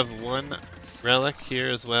do have one relic here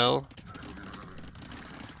as well.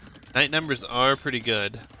 Knight numbers are pretty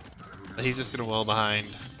good, but he's just going to wall behind.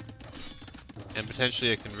 And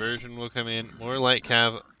potentially a conversion will come in. More light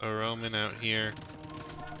cav or Roman out here.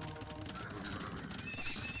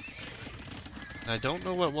 I don't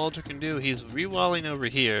know what Walter can do. He's rewalling over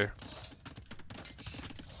here.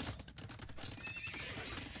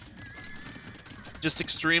 Just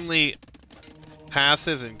extremely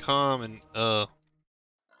passive and calm and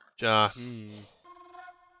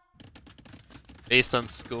based on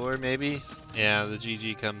score maybe? Yeah, the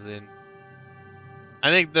GG comes in. I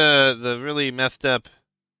think the really messed up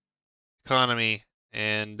economy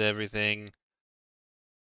and everything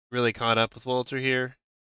really caught up with Walter here.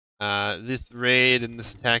 This raid and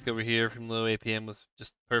this attack over here from low APM was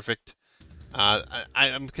just perfect.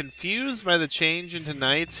 I'm confused by the change into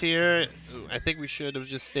knights here. I think we should have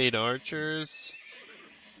just stayed archers.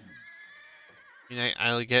 I mean,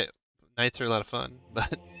 I get knights are a lot of fun,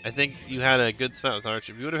 but I think you had a good spot with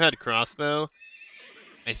archer. If you would have had crossbow,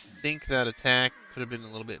 I think that attack could have been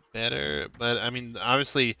a little bit better. But I mean,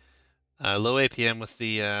 obviously, low APM with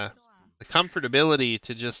the comfortability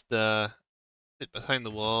to just sit behind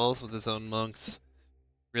the walls with his own monks,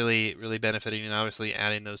 really benefiting, and obviously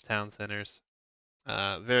adding those town centers.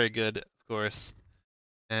 Very good, of course.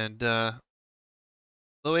 And low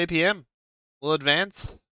APM will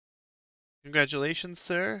advance. Congratulations,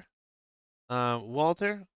 sir.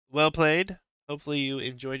 Walter, well played. Hopefully you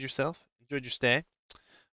enjoyed yourself, enjoyed your stay.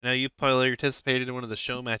 Now you probably participated in one of the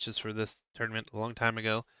show matches for this tournament a long time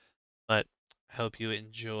ago, but I hope you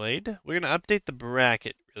enjoyed. We're going to update the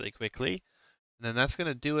bracket really quickly, and then that's going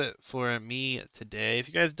to do it for me today. If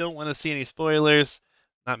you guys don't want to see any spoilers,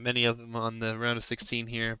 not many of them on the round of 16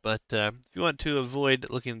 here, but if you want to avoid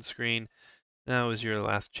looking at the screen, now is your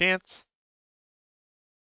last chance.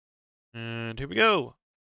 And here we go.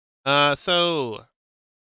 So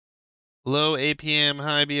low APM,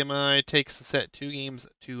 high BMI takes the set 2 games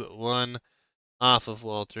to 1 off of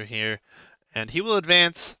Walter here, and he will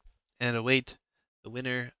advance and await the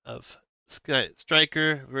winner of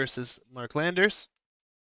Striker versus Mark Landers.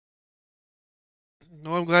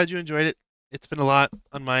 No, I'm glad you enjoyed it. It's been a lot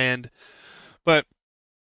on my end, but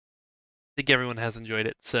I think everyone has enjoyed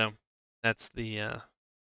it, so that's the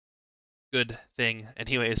good thing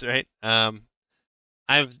anyways, right?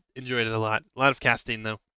 I've enjoyed it a lot of casting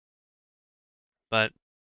though, but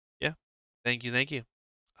yeah, thank you.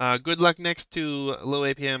 Good luck next to low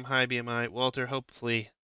APM, high BMI. Walter, hopefully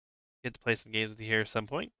get to play some games with you here at some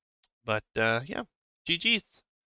point, but yeah, GG's.